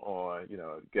people on,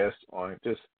 guests on,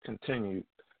 just continue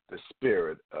the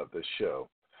spirit of the show.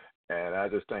 And I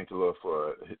just thank the Lord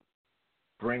for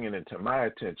bringing it to my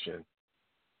attention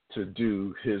to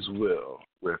do his will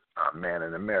with Man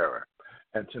in the Mirror.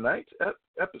 And tonight's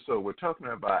episode, we're talking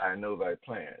about I Know Thy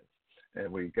Plans.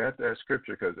 And we got that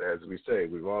scripture because, as we say,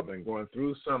 we've all been going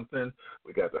through something.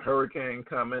 We got the hurricane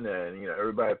coming, and,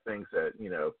 everybody thinks that,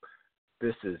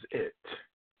 this is it.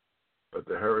 But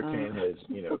the hurricane has,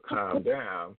 calmed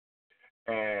down.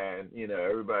 And,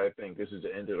 everybody thinks this is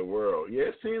the end of the world. Yeah,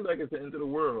 it seems like it's the end of the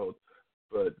world,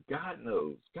 but God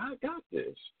knows. God got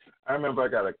this. I remember I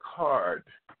got a card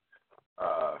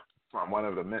from one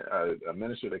of a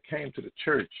minister that came to the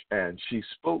church, and she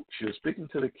was speaking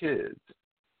to the kids.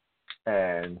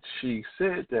 And she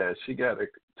said that she got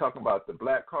talking about the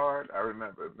black card. I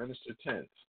remember Minister Tense.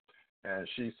 And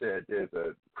she said there's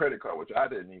a credit card, which I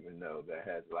didn't even know, that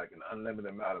has like an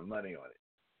unlimited amount of money on it.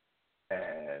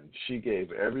 And she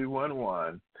gave everyone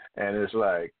one, and it's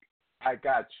like I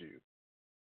got you,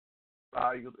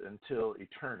 valued until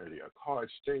eternity, a card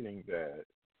stating that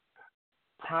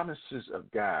promises of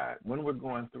God, when we're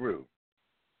going through,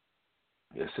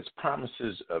 it says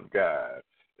promises of God.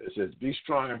 It says, be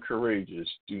strong and courageous.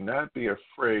 Do not be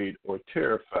afraid or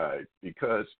terrified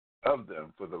because of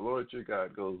them, for the Lord your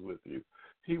God goes with you.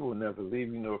 He will never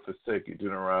leave you nor forsake you.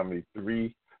 Deuteronomy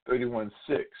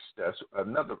 31:6. That's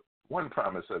another one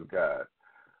promise of God.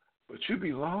 But you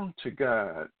belong to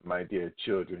God, my dear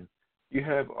children. You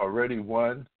have already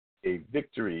won a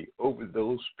victory over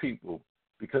those people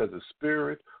because the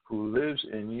Spirit who lives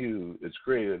in you is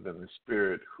greater than the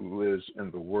Spirit who lives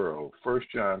in the world. 1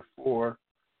 John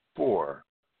 4:4.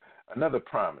 Another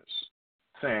promise,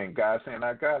 God saying,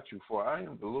 I got you, for I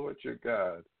am the Lord your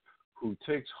God, who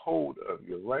takes hold of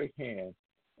your right hand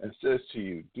and says to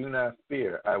you, do not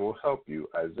fear, I will help you.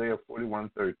 Isaiah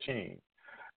 41:13.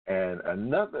 And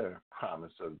another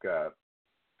promise of God,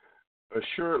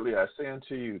 assuredly I say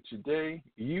unto you, today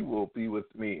you will be with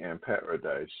me in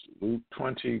paradise. Luke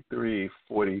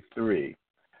 23:43.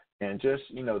 And just,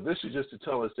 this is just to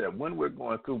tell us that when we're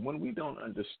going through, when we don't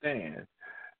understand,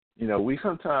 we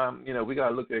sometimes, we got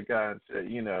to look at God and say,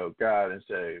 God, and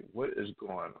say, what is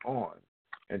going on?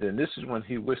 And then this is when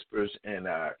he whispers in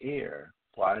our ear,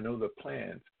 for I know the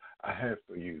plans I have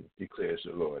for you, declares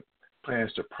the Lord.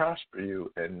 Plans to prosper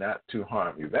you and not to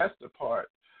harm you. That's the part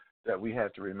that we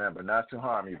have to remember, not to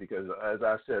harm you, because as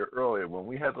I said earlier, when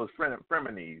we have those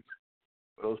frenemies,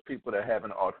 those people that have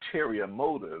an ulterior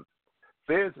motive,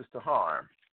 theirs is to harm.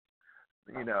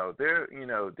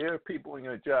 There are people in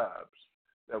your jobs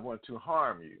that want to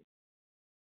harm you.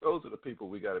 Those are the people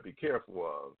we got to be careful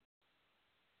of.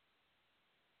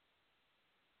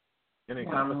 Any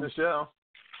comments, Michelle?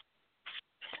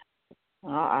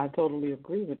 I totally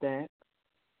agree with that.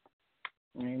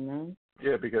 Amen.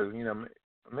 Yeah, because,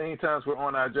 many times we're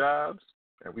on our jobs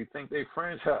and we think they're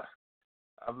friends.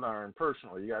 I've learned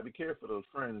personally, you got to be careful of those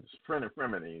friend and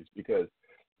frenemies, because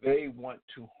they want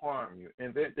to harm you.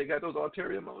 And they got those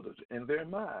ulterior motives in their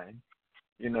mind.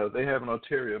 They have an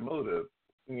ulterior motive,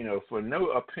 for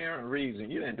no apparent reason.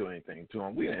 You didn't do anything to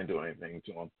them. We didn't do anything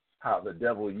to them. How the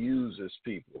devil uses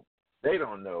people. They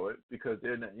don't know it because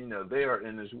they're not, they are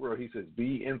in this world. He says,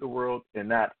 be in the world and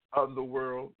not of the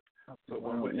world. So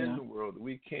when we're in the world,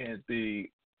 we can't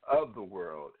be of the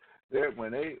world.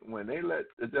 When they let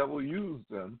the devil use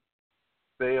them,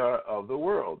 they are of the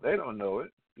world. They don't know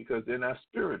it because they're not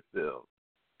spirit-filled.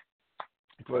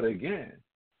 But again,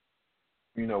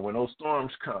 when those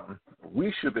storms come,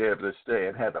 we should be able to stay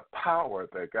and have the power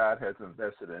that God has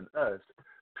invested in us.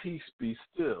 Peace be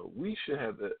still. We should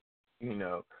have the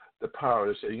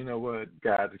power to say, what,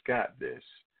 God's got this.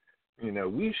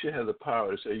 We should have the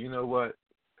power to say, what,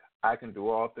 I can do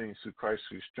all things through Christ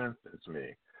who strengthens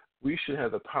me. We should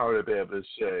have the power to be able to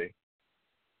say,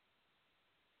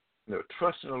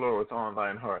 trust in the Lord with all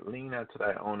thine heart. Lean not to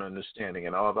thy own understanding.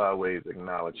 In all thy ways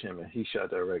acknowledge him, and he shall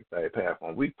direct thy path.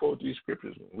 When we quote these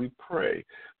scriptures, when we pray,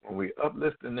 when we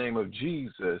uplift the name of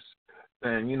Jesus,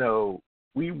 then,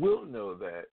 we will know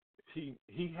that he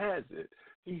has it.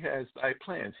 He has thy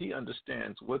plans. He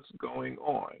understands what's going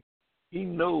on. He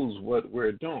knows what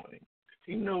we're doing.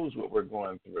 He knows what we're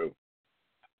going through.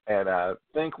 And I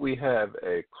think we have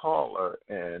a caller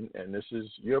in, and this is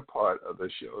your part of the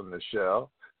show,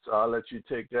 Michelle. So I'll let you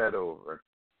take that over.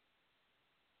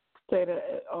 Say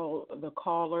the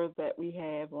caller that we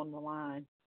have on the line.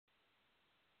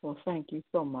 Well, thank you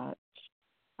so much.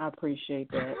 I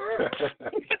appreciate that.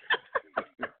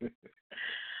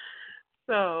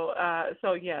 So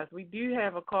yes, we do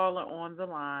have a caller on the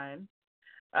line,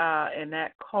 and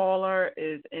that caller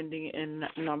is ending in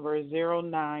number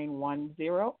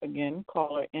 0910. Again,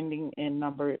 caller ending in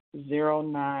number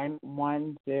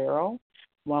 0910.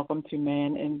 Welcome to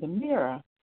Man in the Mirror.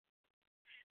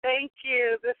 Thank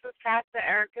you. This is Pastor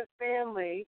Erica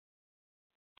Stanley.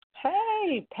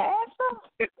 Hey, Pastor.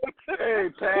 Hey,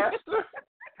 Pastor.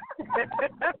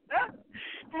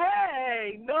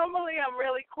 Hey, normally I'm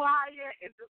really quiet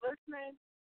and just listening,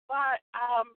 but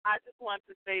I just want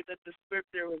to say that the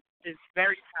scripture is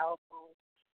very powerful,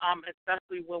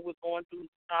 especially when we're going through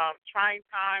trying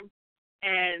times,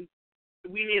 and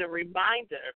we need a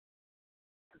reminder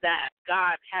that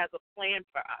God has a plan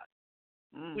for us.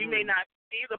 Mm-hmm. We may not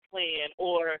see the plan,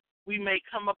 or we may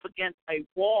come up against a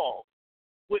wall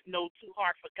with no too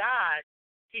hard for God.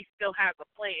 He still has a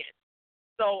plan.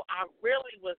 So I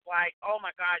really was like, oh, my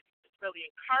God, you just really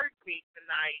encouraged me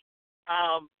tonight.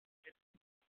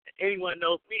 Anyone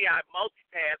knows me, I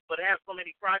multitask, but I have so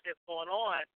many projects going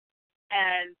on.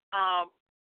 And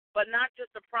but not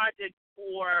just a project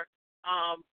for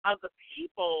other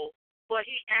people, but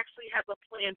he actually has a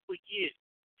plan for you.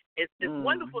 It's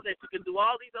wonderful that you can do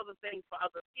all these other things for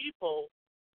other people,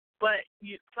 but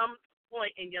some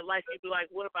point in your life you'd be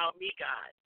like, what about me,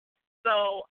 God?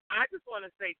 So I just want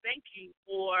to say thank you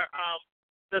for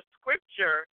the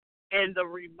scripture and the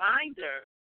reminder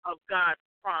of God's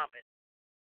promise.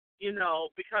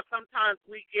 Because sometimes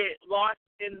we get lost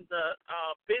in the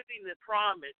busyness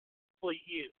promise for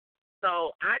you.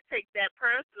 So I take that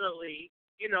personally,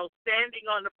 standing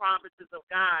on the promises of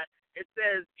God. It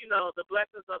says, the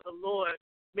blessings of the Lord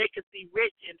maketh thee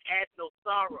rich and add no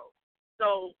sorrow.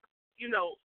 So,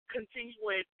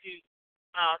 continuing to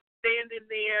stand in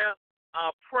there,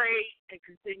 pray, and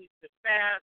continue to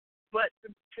fast, but to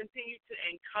continue to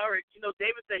encourage.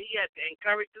 David said he had to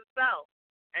encourage himself.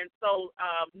 And so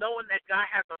knowing that God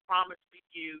has a promise for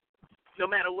you, no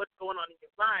matter what's going on in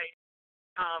your life,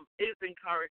 is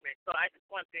encouragement. So I just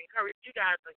want to encourage you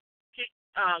guys to keep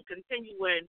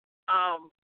continuing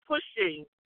pushing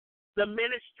the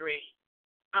ministry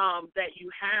that you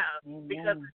have,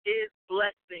 because it is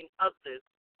blessing others.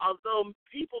 Although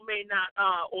people may not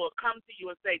or come to you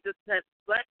and say, this has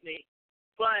blessed me,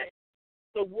 but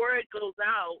the word goes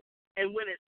out, and when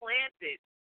it's planted,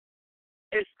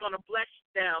 it's going to bless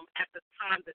them at the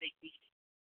time that they need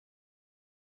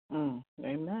it.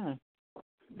 Amen.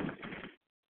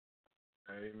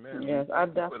 Amen. Yes, I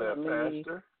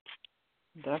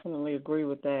definitely agree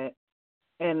with that.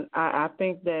 And I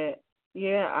think that,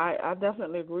 I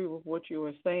definitely agree with what you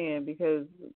were saying, because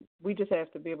we just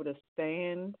have to be able to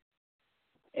stand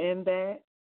in that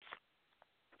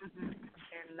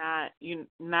and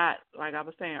not like I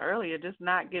was saying earlier, just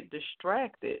not get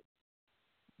distracted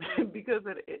because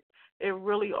it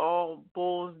really all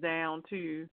boils down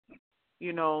to,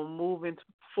 moving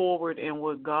forward in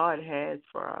what God has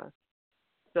for us.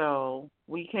 So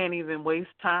we can't even waste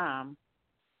time.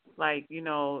 Like,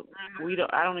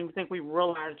 I don't even think we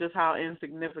realize just how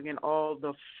insignificant all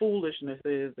the foolishness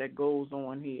is that goes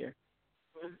on here.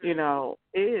 It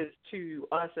is to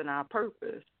us and our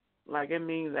purpose. Like, it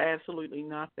means absolutely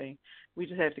nothing. We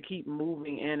just have to keep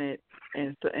moving in it.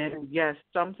 And yes,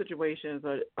 some situations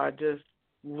are just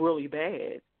really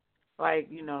bad. Like,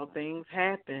 things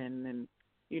happen, and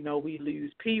we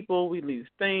lose people, we lose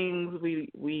things, we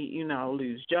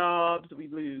lose jobs, we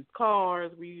lose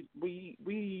cars,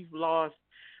 we've lost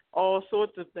all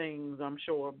sorts of things, I'm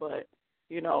sure. But,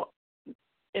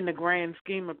 in the grand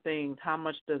scheme of things, how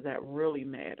much does that really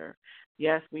matter?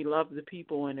 Yes, we love the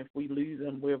people, and if we lose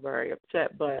them, we're very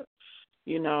upset. But,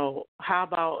 how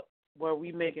about were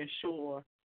we making sure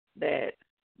that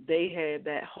they had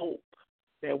that hope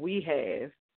that we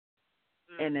have,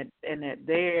 and that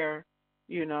their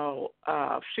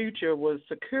future was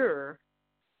secure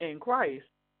in Christ?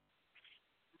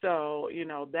 So,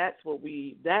 that's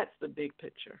the big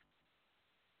picture.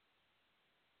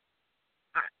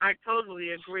 I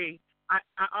totally agree. I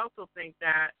also think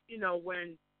that,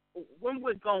 when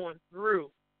we're going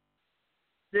through,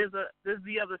 there's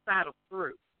the other side of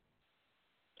through.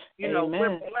 Amen.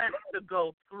 We're blessed to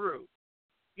go through.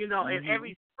 And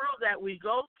every through that we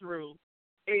go through,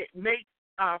 it makes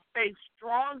our faith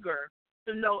stronger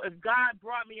to know if God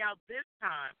brought me out this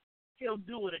time, he'll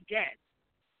do it again.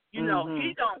 He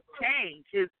don't change.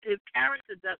 His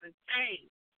character doesn't change.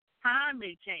 Time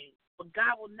may change, but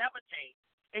God will never change.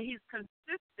 And he's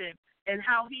consistent in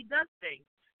how he does things.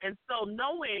 And so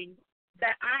knowing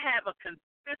that I have a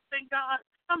consistent God,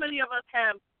 how many of us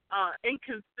have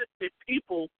inconsistent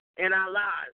people in our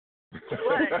lives?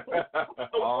 But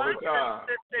the one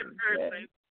consistent person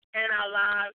in our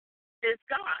lives is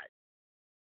God.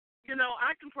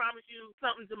 I can promise you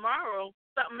something tomorrow,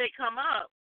 something may come up.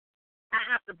 I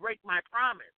have to break my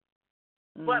promise.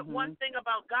 But one thing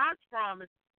about God's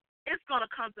promise, it's going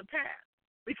to come to pass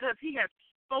because he has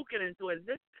spoken into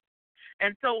existence.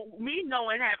 And so me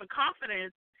knowing, having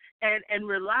confidence and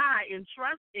rely and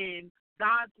trust in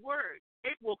God's word,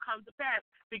 it will come to pass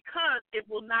because it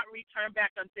will not return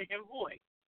back unto him void.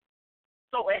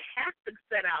 So it has to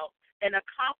set out and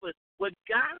accomplish what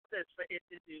God says for it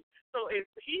to do. So if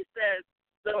he says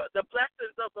the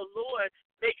blessings of the Lord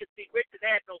make it be rich and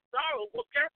add no sorrow, well,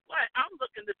 guess what? I'm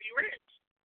looking to be rich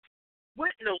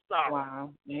with no sorrow.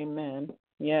 Wow. Amen.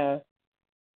 Yeah.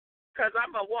 Because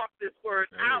I'm going to walk this word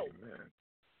out.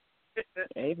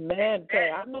 Amen. Okay,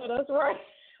 I know that's right.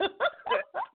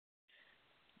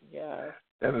 Yeah.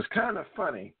 And it's kind of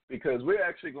funny because we're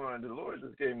actually the Lord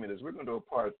just gave me this. We're going to do a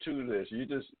part 2 of this. You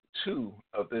just 2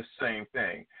 of this same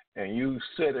thing. And you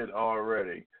said it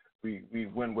already. We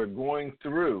when we're going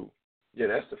through,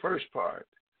 that's the first part.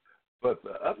 But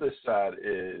the other side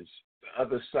is the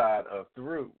other side of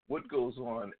through. What goes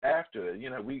on after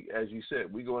it? We, as you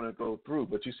said, we're going to go through,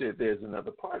 but you said there's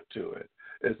another part to it.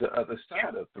 There's the other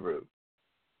side of through.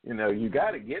 You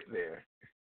got to get there.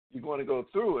 You're going to go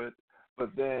through it,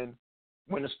 but then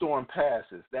when the storm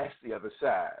passes, that's the other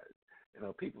side.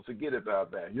 People forget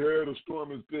about that. Yeah, the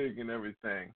storm is big and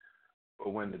everything,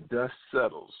 but when the dust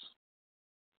settles,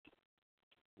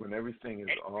 when everything is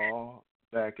all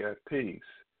back at peace,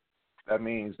 that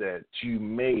means that you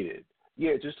made it.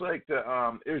 Yeah, just like the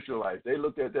Israelites, they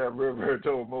looked at that river and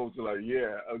told Moses, like,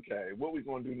 yeah, okay, what we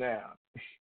going to do now?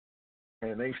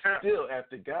 And they still,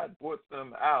 after God brought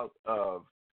them out of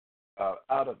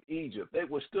Egypt, they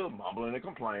were still mumbling and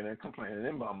complaining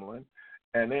and mumbling.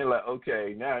 And they're like,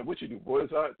 okay, now what you do? Boys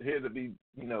are here to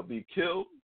be killed.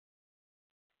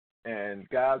 And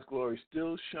God's glory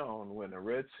still shone when the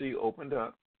Red Sea opened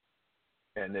up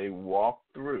and they walked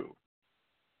through.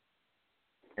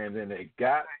 And then they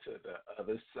got to the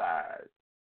other side.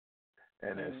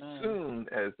 And as soon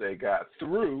as they got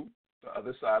through, the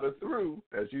other side of through,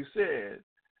 as you said,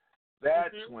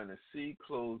 that's when the sea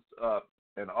closed up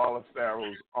and all of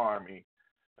Pharaoh's army.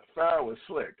 Pharaoh was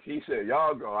slick. He said,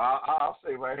 y'all go. I'll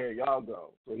stay right here. Y'all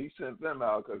go. So he sent them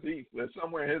out because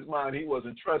somewhere in his mind he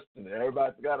wasn't trusting it.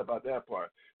 Everybody forgot about that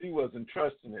part. He wasn't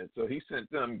trusting it. So he sent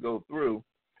them to go through,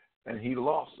 and he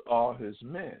lost all his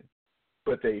men.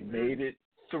 But they made it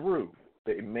through.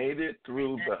 They made it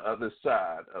through the other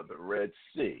side of the Red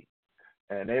Sea.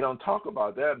 And they don't talk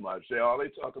about that much. They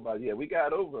talk about, we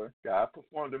got over. God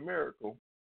performed a miracle,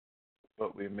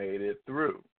 but we made it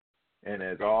through. And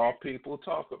as all people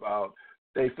talk about,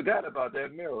 they forgot about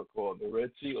that miracle, the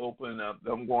Red Sea opening up,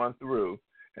 them going through.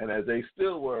 And as they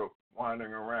still were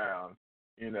wandering around,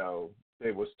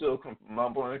 they were still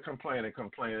mumbling and complaining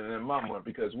and mumbling,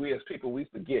 because we as people, we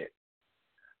forget.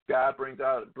 God brings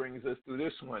us through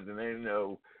this one, and they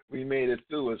we made it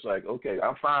through. It's like, okay,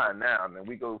 I'm fine now. And then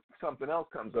we go, something else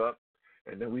comes up,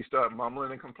 and then we start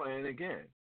mumbling and complaining again.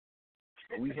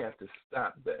 But we have to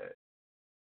stop that,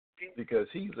 because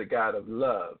he's a God of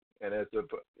love. And as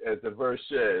the verse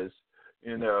says,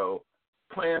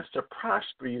 plans to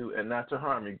prosper you and not to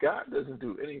harm you. God doesn't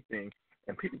do anything,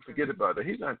 and people forget about it.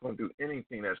 He's not going to do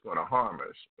anything that's going to harm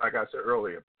us. Like I said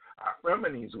earlier, our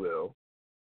remedies will,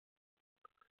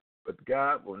 but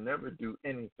God will never do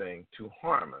anything to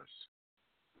harm us.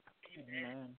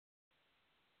 Amen.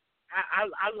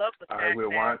 I love the fact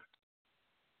that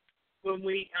when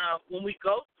we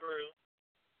go through,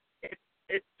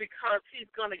 it's because he's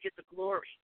going to get the glory.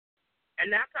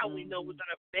 And that's how we know we're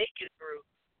going to make it through,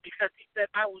 because he said,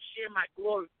 I will share my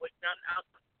glory with none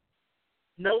other.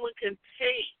 No one can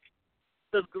take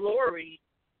the glory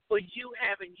for you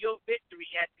having your victory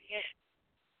at the end.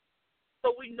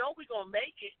 So we know we're going to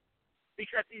make it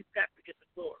because he's got to get the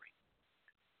glory.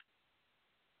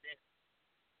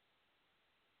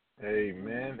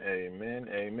 Amen, amen,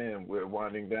 amen. We're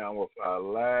winding down with our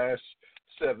last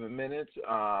 7 minutes.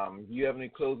 Do you have any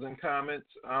closing comments,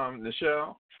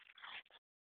 Nichelle?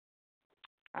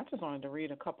 I just wanted to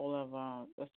read a couple of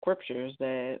the scriptures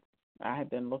that I had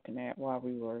been looking at while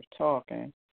we were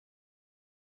talking.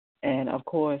 And, of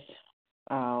course,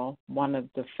 one of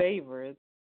the favorites,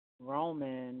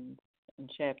 Romans in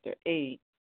chapter 8,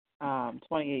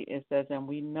 28, it says, and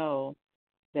we know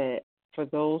that for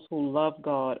those who love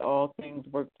God, all things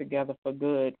work together for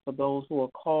good, for those who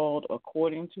are called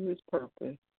according to his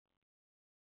purpose.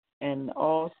 And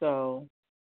also,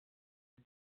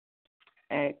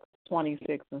 Acts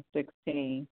 26 and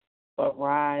 16, but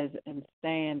rise and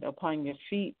stand upon your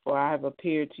feet, for I have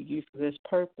appeared to you for this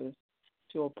purpose,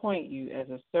 to appoint you as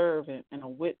a servant and a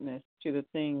witness to the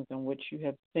things in which you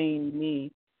have seen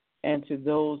me, and to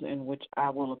those in which I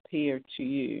will appear to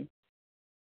you.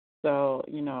 So,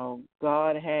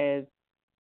 God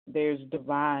there's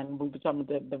divine, we were talking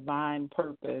about the divine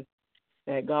purpose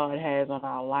that God has on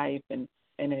our life, and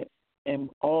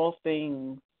all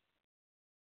things,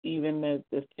 even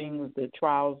the things, the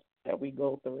trials that we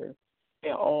go through,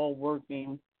 they're all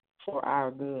working for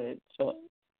our good. So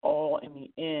all in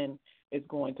the end is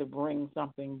going to bring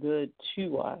something good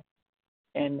to us.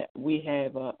 And we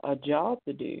have a job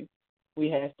to do. We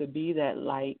have to be that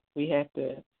light. We have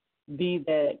to be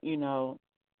that,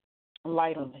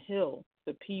 light on the hill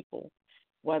to people,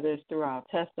 whether it's through our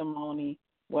testimony,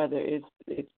 whether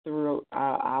it's through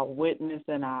our witness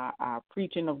and our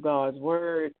preaching of God's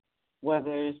word,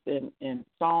 whether it's in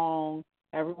song.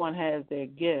 Everyone has their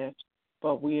gift,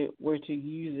 but we're to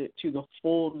use it to the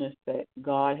fullness that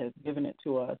God has given it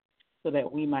to us, so that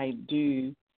we might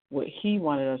do what he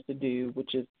wanted us to do,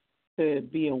 which is to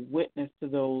be a witness to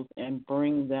those and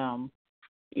bring them,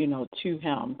 to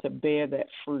him, to bear that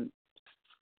fruit,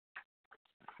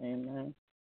 Amen.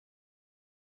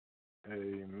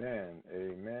 Amen.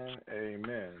 Amen.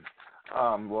 Amen.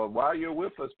 Well, while you're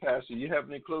with us, Pastor, you have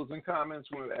any closing comments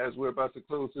as we're about to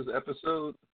close this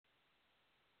episode?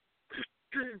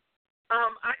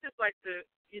 I just like to,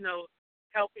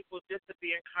 tell people just to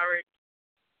be encouraged.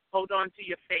 Hold on to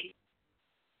your faith,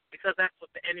 because that's what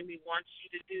the enemy wants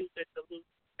you to do, is to lose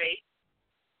faith.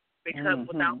 Because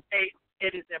without faith,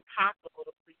 it is impossible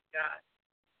to please God.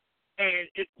 And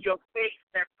it's your faith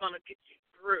that's going to get you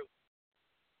through.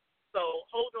 So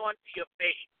hold on to your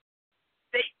faith.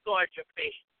 Safeguard your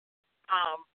faith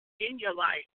in your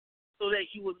life so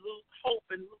that you will lose hope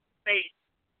and lose faith.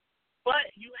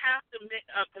 But you have to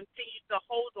continue to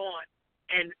hold on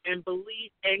and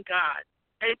believe in God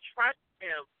and trust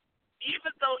Him.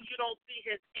 Even though you don't see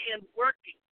His hand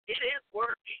working, it is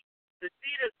working. The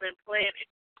seed has been planted.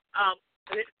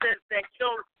 And it says that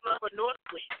you'll slumber nor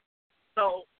sleep.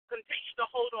 So continue to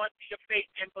hold on to your faith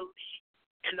and believe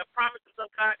in the promises of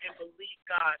God and believe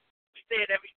God. We say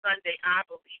it every Sunday, I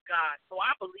believe God. So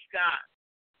I believe God.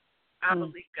 I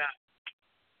believe God.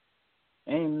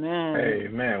 Amen.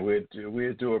 Amen.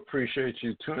 We do appreciate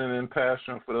you tuning in,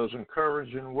 Pastor, for those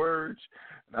encouraging words.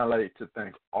 And I'd like to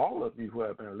thank all of you who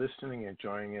have been listening and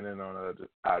joining in on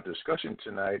our discussion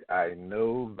tonight. I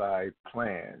know thy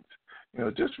plans.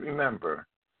 Just remember,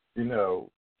 I'm going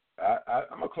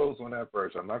to close on that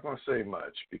verse. I'm not going to say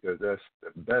much because that's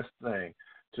the best thing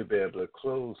to be able to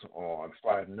close on.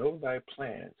 For I know thy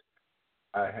plans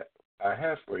I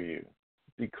have for you,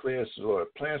 declares the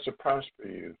Lord. Plans to prosper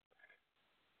you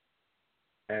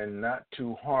and not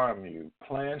to harm you.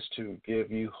 Plans to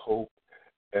give you hope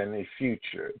and a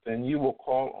future. Then you will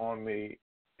call on me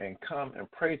and come and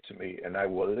pray to me, and I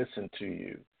will listen to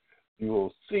you. You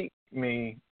will seek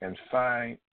me and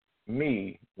find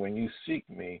me when you seek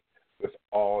me with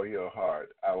all your heart.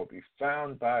 I will be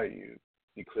found by you,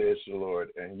 declares the Lord,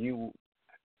 and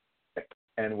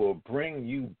will bring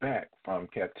you back from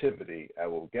captivity. I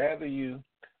will gather you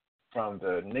from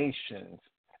the nations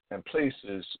and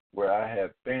places where I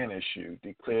have banished you,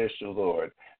 declares the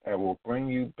Lord, and will bring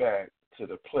you back to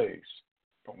the place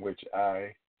from which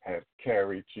I have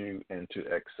carried you into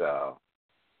exile.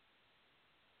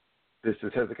 This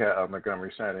is Hezekiah L.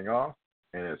 Montgomery signing off,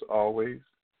 and as always,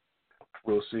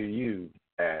 we'll see you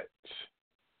at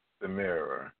the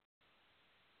mirror.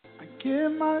 I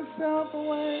give myself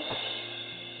away.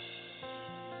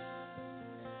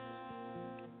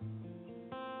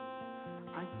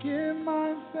 I give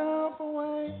myself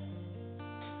away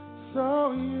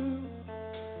so you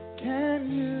can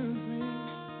use me.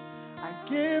 I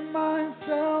give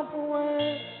myself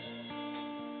away.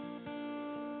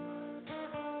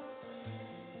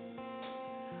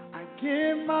 I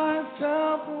give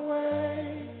myself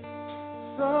away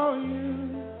so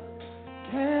you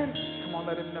can. Come on,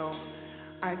 let him know.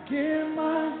 I give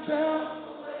myself.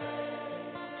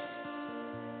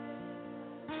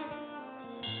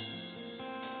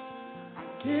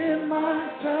 Give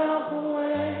myself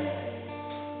away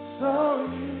so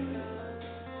you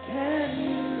can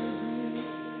use me.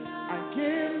 I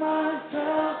give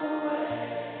myself away.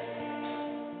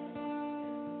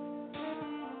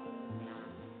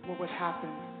 What would happen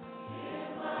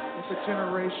if a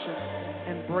generation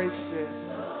embraced this?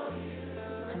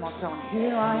 Come on, tell them,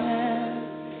 here I am.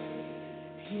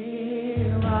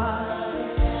 Here I am.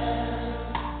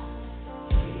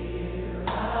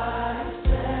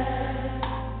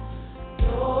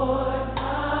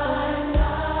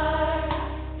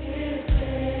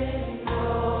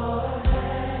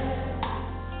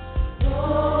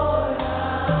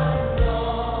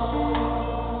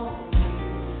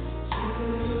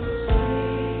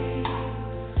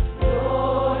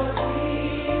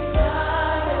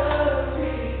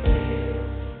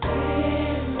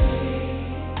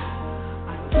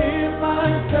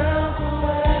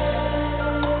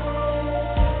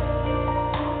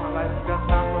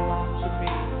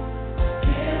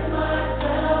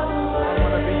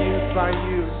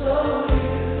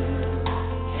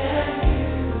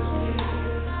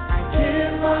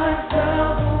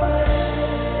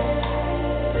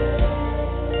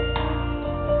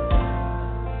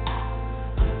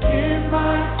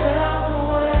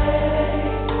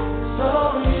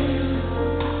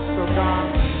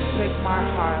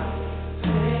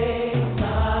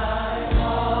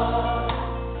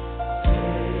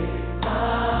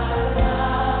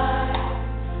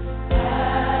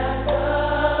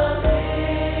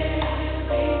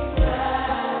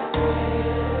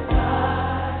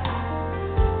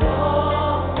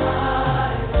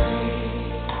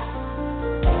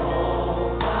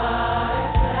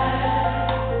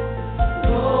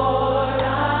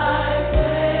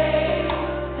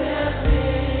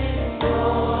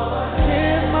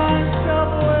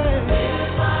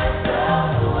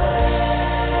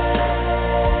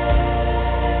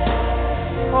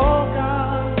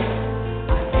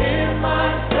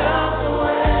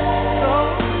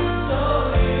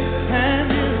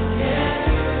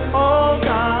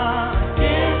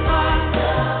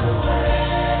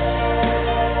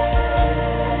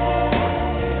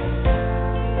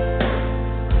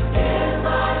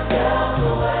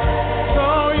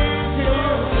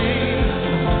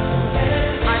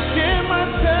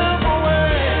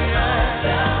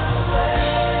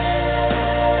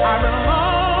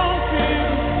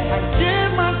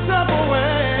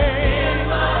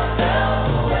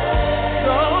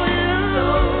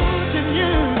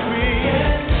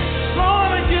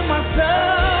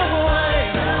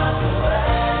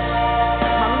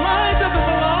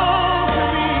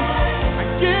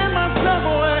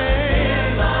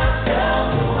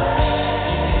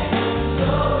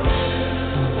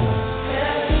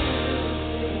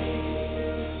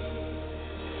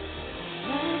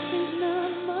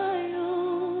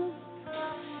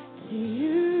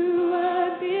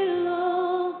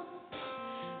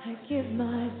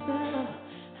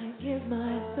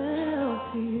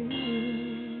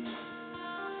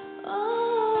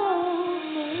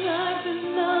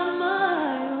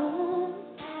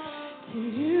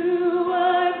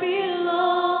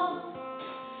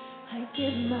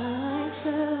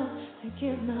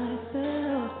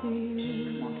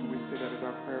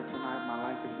 our prayer tonight. My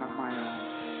life is not my own.